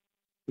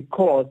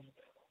 because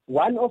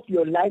one of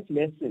your life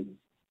lessons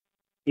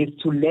is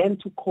to learn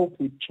to cope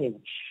with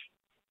change.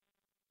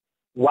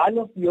 One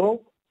of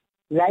your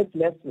life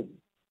lessons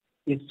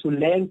is to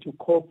learn to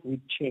cope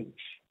with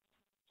change.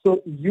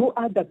 So you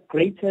are the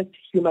greatest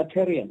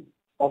humanitarian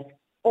of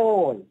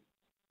all.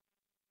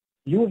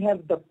 You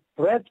have the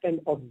breadth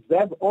and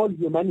observe all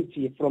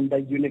humanity from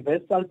the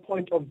universal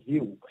point of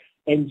view,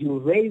 and you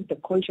raise the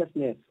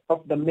consciousness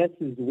of the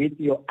masses with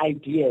your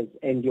ideas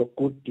and your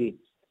good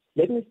deeds.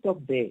 Let me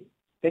stop there.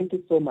 Thank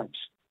you so much.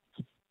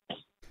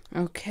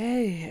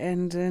 Okay,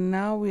 and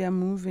now we are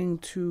moving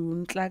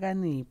to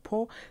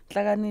Nhlakanipho.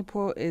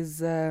 Nhlakanipho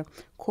is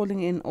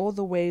calling in all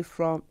the way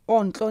from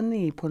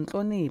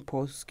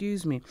Nhlonipho,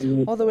 excuse me,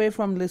 all the way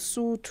from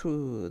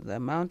Lesotho, the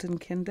Mountain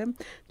Kingdom.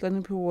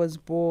 Nhlonipho was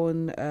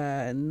born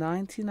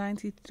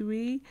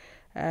 1993,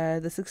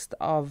 the 6th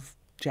of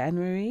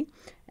January,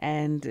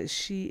 and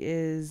she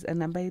is a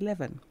number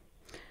 11.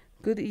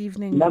 Good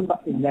evening. Number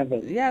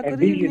 11. Yeah,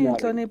 good evening,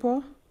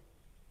 Nhlonipho.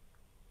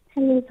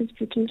 Hello, Miss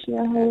Patricia.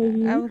 How are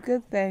you? I'm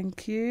good,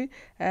 thank you.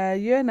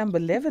 You're number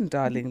 11,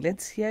 darling.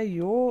 Let's hear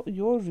your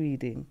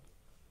reading.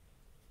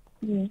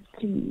 Yes,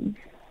 please.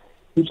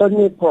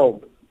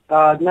 Paul,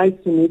 nice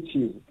to meet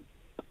you.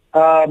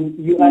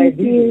 You are a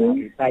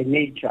visionary by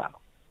nature.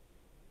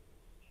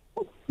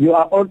 You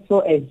are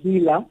also a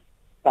healer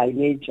by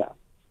nature.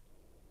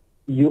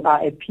 You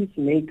are a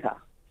peacemaker.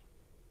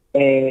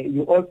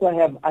 You also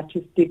have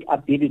artistic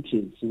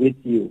abilities with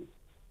you.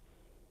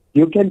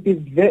 You can be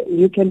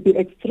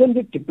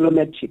extremely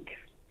diplomatic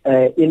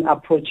in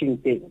approaching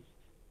things,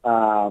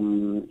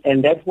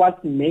 and that's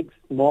what makes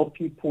more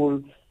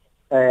people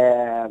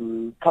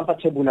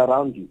comfortable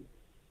around you.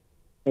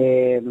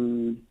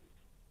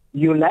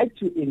 You like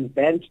to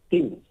invent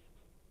things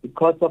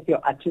because of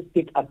your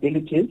artistic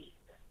abilities,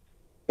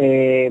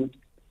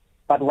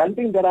 but one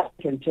thing that I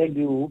can tell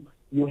you,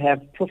 you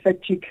have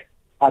prophetic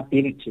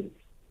abilities.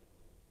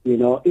 You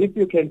know, if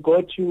you can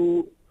go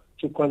to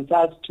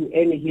consult to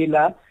any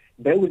healer,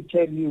 they will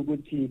tell you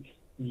that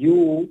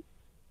you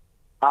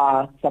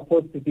are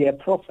supposed to be a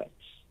prophet,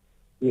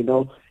 you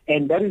know,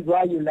 and that is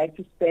why you like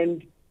to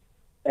spend,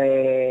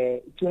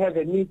 to have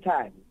a me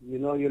time, you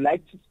know, you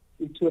like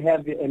to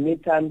have a me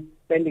time,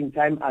 spending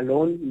time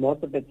alone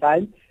most of the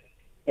time.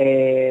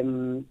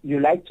 You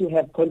like to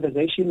have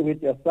conversation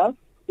with yourself,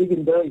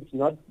 even though it's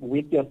not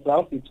with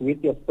yourself, it's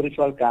with your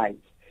spiritual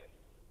guides.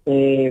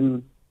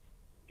 You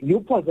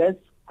possess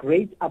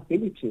great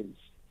abilities,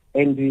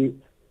 and you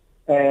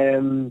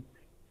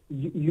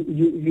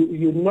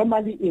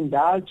normally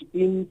indulge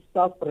in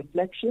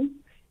self-reflection,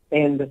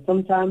 and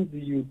sometimes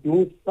you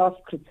do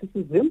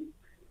self-criticism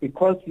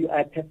because you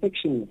are a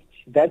perfectionist.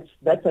 That's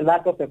a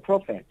lack of a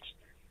prophet.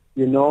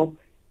 You know,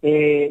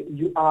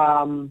 you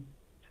are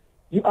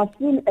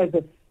seen as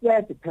a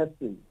sad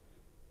person.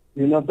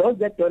 You know, those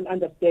that don't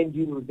understand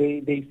you,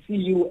 they see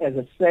you as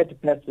a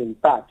sad person,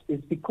 but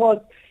it's because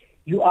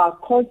you are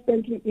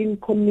constantly in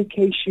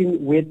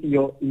communication with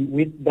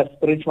the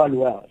spiritual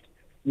world.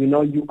 You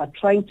know, you are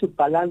trying to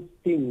balance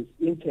things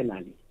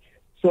internally.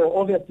 So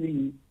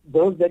obviously,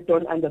 those that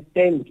don't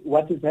understand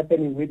what is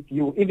happening with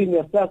you, even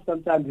yourself,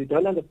 sometimes you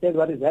don't understand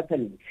what is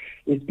happening.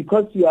 It's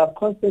because you are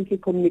constantly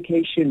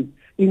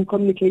in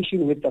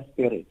communication with the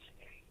spirit.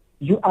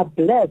 You are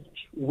blessed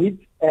with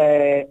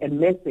a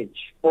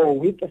message or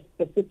with a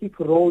specific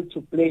role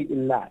to play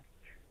in life,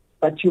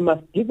 but you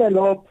must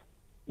develop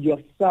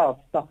yourself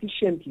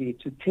sufficiently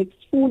to take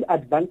full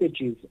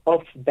advantages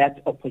of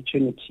that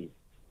opportunity.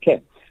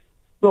 Okay,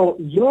 so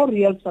your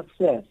real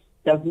success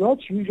does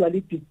not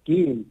usually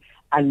begin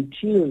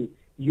until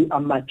you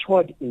are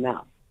matured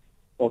enough.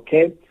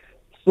 Okay,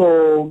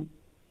 so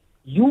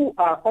you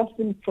are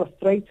often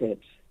frustrated,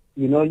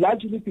 you know,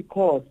 largely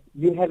because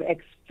you have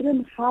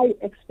extreme high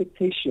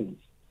expectations,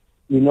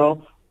 you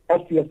know,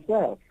 of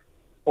yourself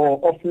or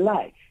of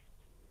life.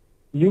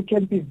 You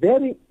can be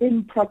very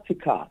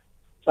impractical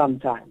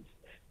sometimes.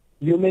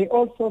 You may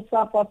also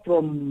suffer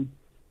from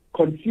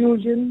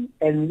confusion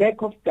and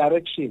lack of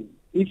direction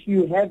if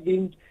you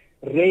haven't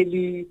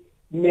really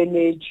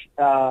managed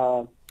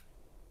to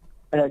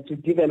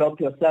develop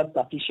yourself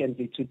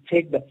sufficiently to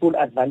take the full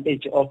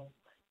advantage of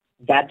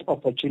that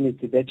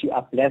opportunity that you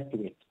are blessed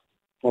with.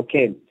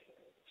 Okay,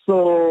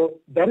 so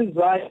that is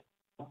why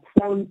I'm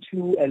prone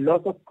to a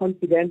loss of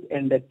confidence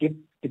and a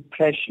deep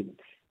depression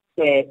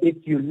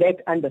if you lack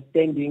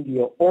understanding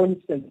your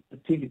own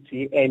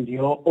sensitivity and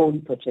your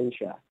own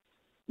potential.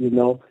 You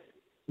know,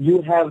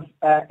 you have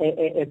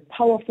a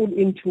powerful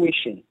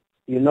intuition.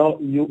 You know,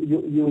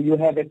 you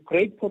have a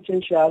great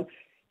potential,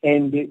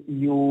 and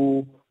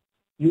you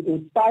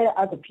inspire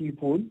other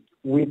people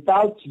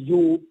without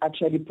you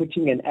actually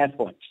putting an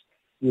effort.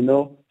 You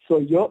know, so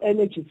your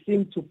energy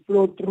seems to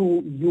flow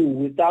through you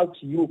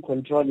without you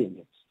controlling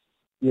it.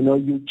 You know,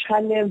 you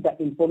channel the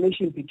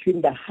information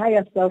between the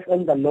higher self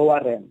and the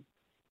lower realm.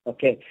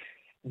 Okay,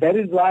 that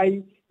is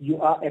why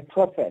you are a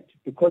prophet,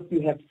 because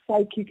you have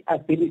psychic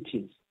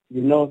abilities.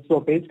 You know, so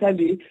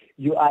basically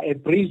you are a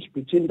bridge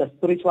between the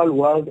spiritual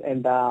world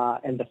and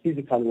the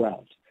physical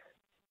world.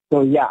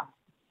 So yeah,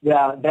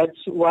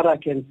 that's what I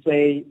can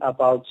say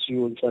about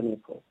you,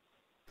 Joniko.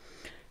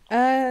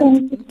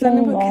 Thank you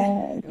so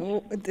much.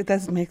 It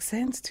does make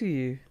sense to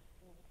you.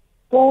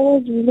 That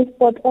was really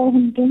spot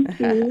on. Thank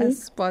you.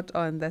 Spot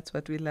on. That's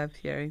what we love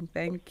hearing.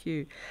 Thank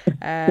you.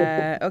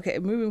 Okay,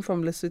 moving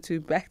from Lesotho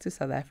back to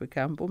South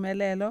Africa.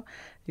 Mpumelelo,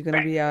 you're going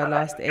to be our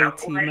last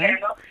A-teamer.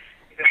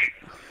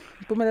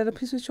 Mpumelelo,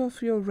 please switch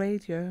off your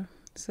radio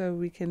so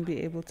we can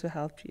be able to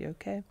help you,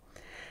 okay?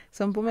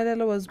 So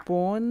Mpumelelo was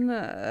born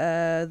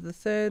the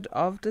 3rd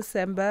of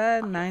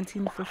December,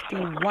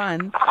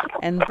 1951,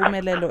 and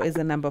Mpumelelo is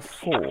a number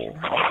 4.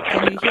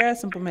 Can you hear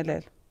us,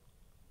 Mpumelelo?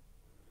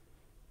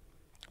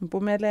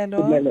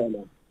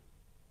 Mpumelelo?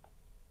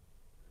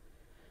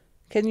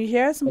 Can you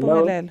hear us,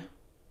 Mpumelelo?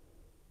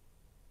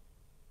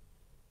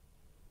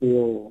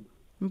 Hello?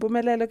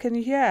 Mpumelelo, can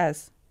you hear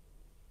us?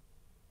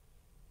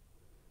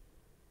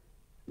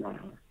 No.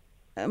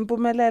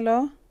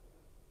 Mpumelelo?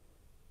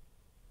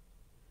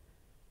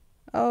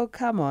 Oh,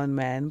 come on,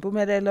 man.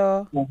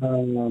 Mpumelelo.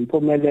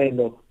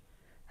 Mpumelelo.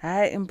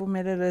 Hi,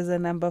 Mpumelelo is a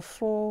number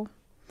 4,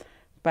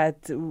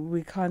 but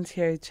we can't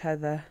hear each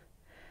other.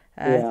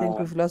 I think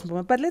we've lost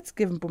Mpumelelo. But let's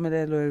give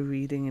Mpumelelo a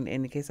reading in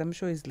any case. I'm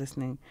sure he's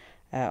listening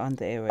on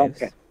the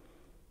airwaves.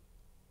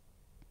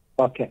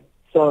 Okay.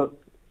 So,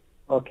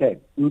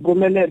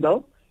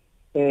 Mpumelelo,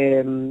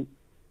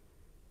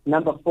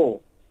 number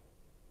 4.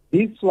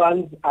 These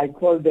ones, I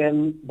call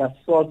them the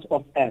salt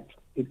of earth,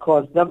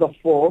 because number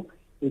 4,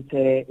 it's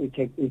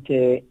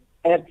a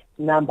earth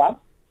number.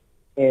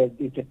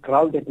 It's a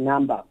grounded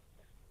number.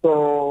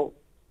 So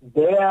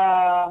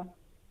their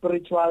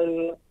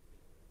spiritual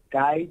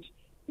guide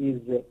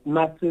is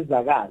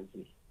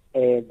Masizagazi.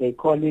 They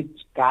call it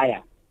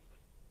Gaia.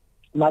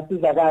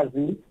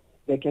 Masizagazi,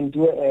 they can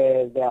do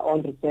their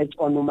own research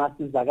on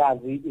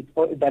Masizagazi.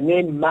 The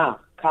name Ma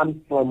comes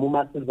from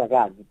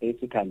Masizagazi,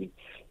 basically.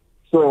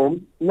 So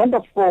number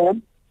 4,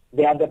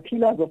 they are the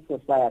pillars of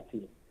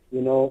society.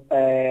 You know,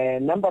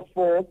 number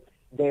 4,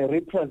 they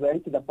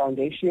represent the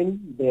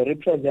foundation, they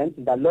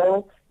represent the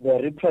law,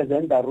 they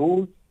represent the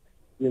rules,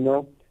 you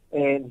know,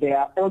 they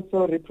are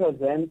also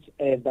represent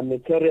the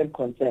material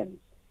concerns,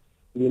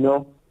 you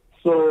know.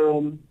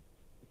 So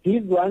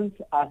these ones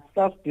are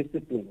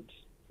self-disciplined,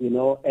 you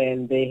know,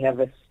 and they have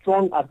a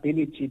strong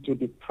ability to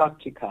be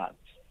practical.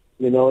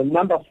 You know,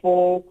 number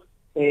 4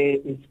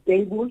 is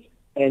stable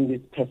and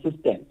is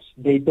persistent.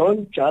 They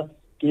don't just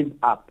give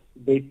up.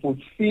 They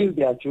fulfill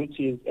their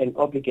duties and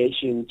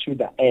obligations to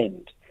the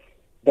end.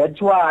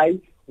 That's why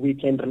we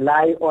can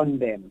rely on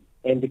them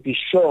and be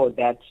sure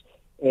that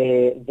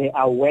they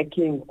are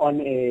working on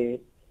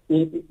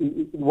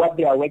what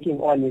they are working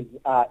on is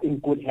in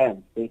good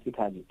hands,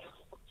 basically.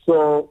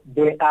 So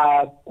they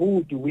are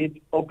good with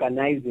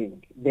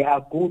organizing. They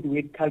are good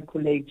with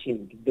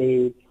calculating.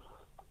 They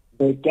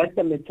They get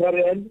the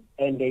material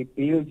and they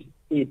build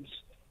it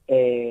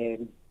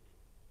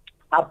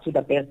up to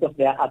the best of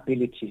their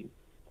ability.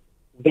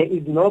 There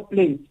is no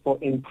place for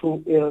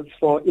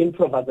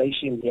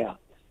improvisation here.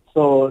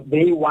 So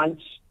they want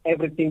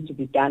everything to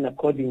be done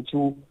according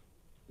to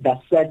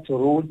the set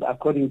rules,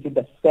 according to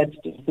the set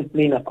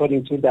discipline,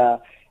 according to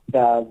the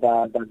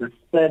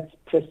set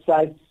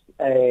precise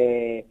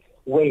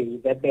way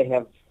that they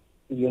have,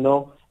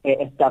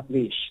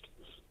 established.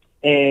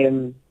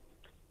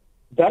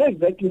 That is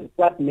exactly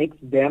what makes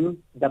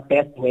them the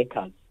best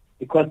workers,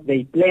 because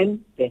they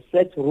plan, they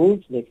set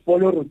rules, they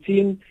follow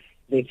routine,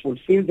 they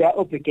fulfill their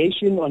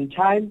obligation on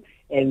time,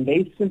 and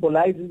they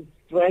symbolize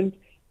strength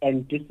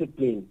and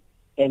discipline,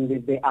 and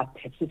they are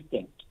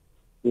persistent.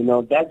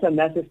 That's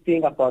another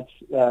thing about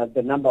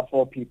the number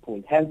 4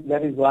 people. Hence,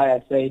 that is why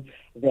I say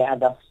they are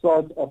the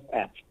salt of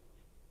earth.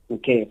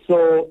 Okay,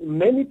 so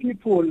many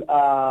people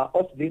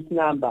of this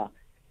number,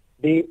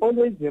 they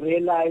always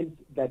realize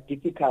the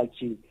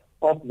difficulty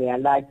of their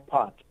life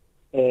path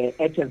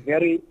at a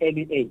very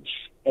early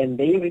age, and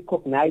they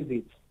recognize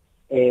it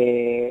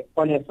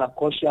on a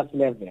subconscious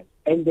level,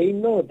 and they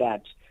know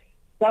that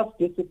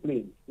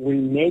self-discipline will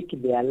make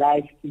their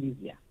life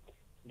easier.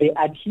 They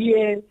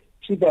adhere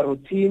to the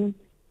routine,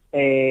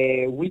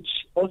 which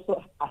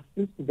also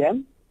assists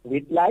them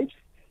with life.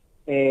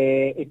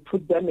 It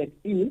puts them at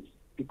ease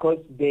because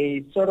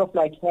they sort of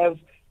like have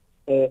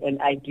an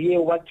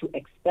idea what to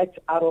expect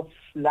out of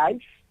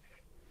life,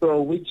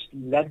 so which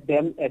let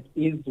them at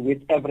ease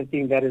with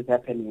everything that is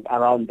happening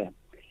around them.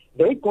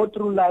 They go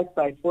through life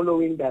by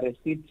following the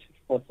receipt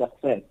for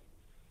success.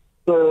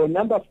 So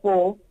number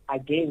 4,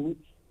 again,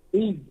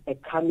 is a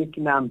karmic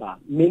number,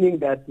 meaning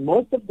that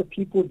most of the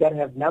people that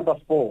have number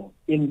 4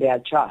 in their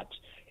chart,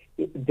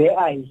 they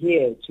are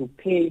here to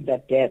pay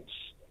the debt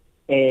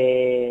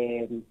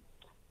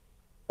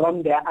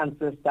from their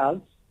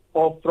ancestors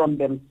or from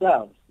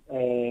themselves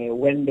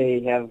when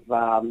they have,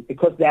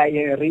 because they are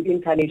a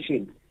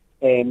reincarnation.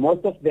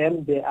 Most of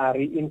them, they are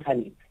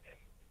reincarnate.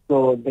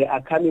 So they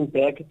are coming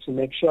back to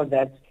make sure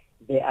that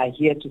they are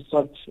here to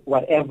sort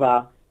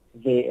whatever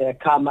the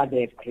karma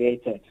they've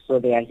created. So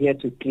they are here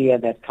to clear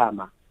that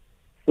karma.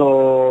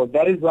 So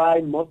that is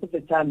why most of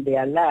the time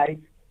their life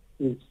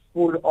is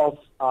full of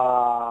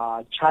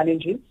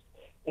challenges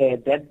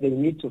that they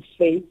need to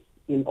face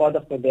in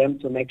order for them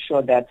to make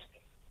sure that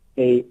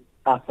they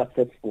are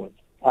successful.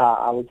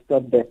 I will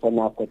stop there for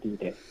now for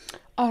today.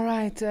 All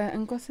right,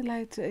 Nkosy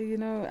Light,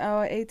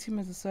 our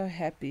A-teamers are so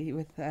happy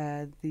with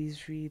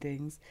these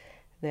readings.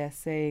 They're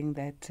saying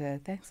that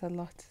thanks a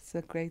lot. It's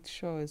a great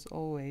show as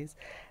always.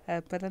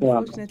 But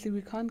unfortunately,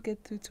 we can't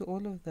get through to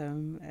all of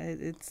them.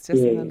 It's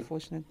just an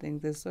unfortunate thing.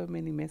 There's so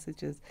many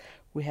messages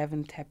we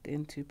haven't tapped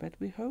into. But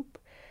we hope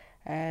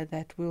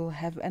that we'll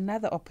have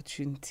another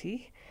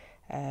opportunity.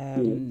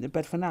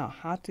 But for now,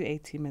 how do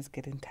A-teamers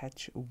get in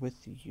touch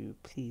with you?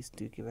 Please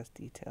do give us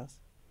details.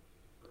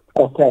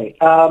 Okay.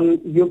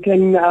 You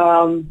can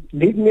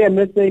leave me a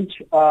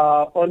message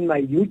on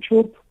my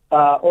YouTube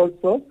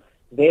also.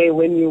 There,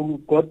 when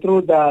you go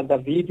through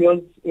the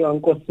videos on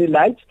Nkosy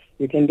Light,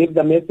 you can leave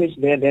the message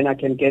there. Then I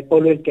can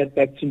always get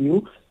back to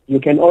you. You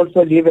can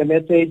also leave a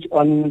message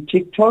on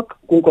TikTok,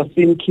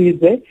 Nkosy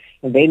Mkhize,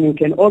 and then you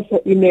can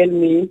also email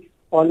me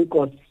on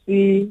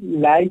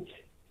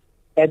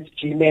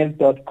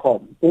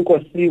nkosilight@gmail.com.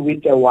 Nkosy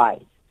with a Y.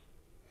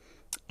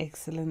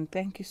 Excellent.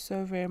 Thank you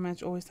so very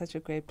much. Always such a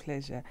great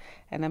pleasure.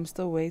 And I'm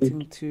still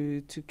waiting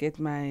to get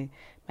my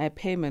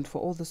payment for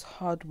all this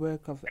hard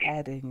work of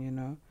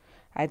adding,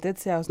 I did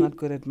say I was not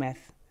good at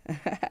math.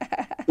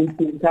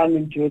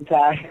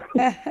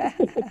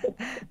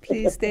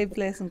 Please stay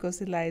blessed,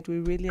 Nkosy Light. We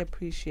really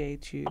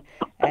appreciate you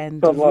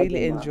and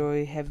really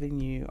enjoy having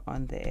you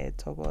on the air.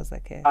 Togoza,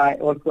 okay? I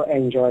also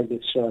enjoy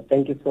this show.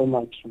 Thank you so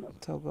much.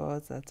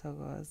 Togoza.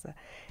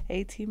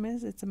 8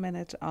 it's a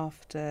minute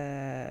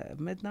after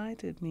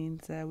midnight. It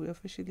means we're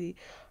officially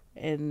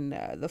in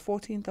the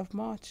 14th of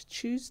March,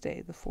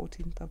 Tuesday, the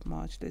 14th of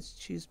March. Let's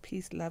choose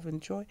peace, love,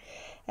 and joy,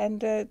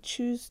 and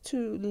choose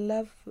to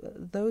love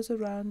those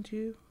around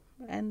you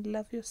and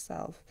love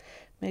yourself.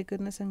 May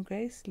goodness and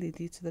grace lead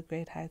you to the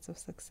great heights of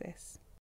success.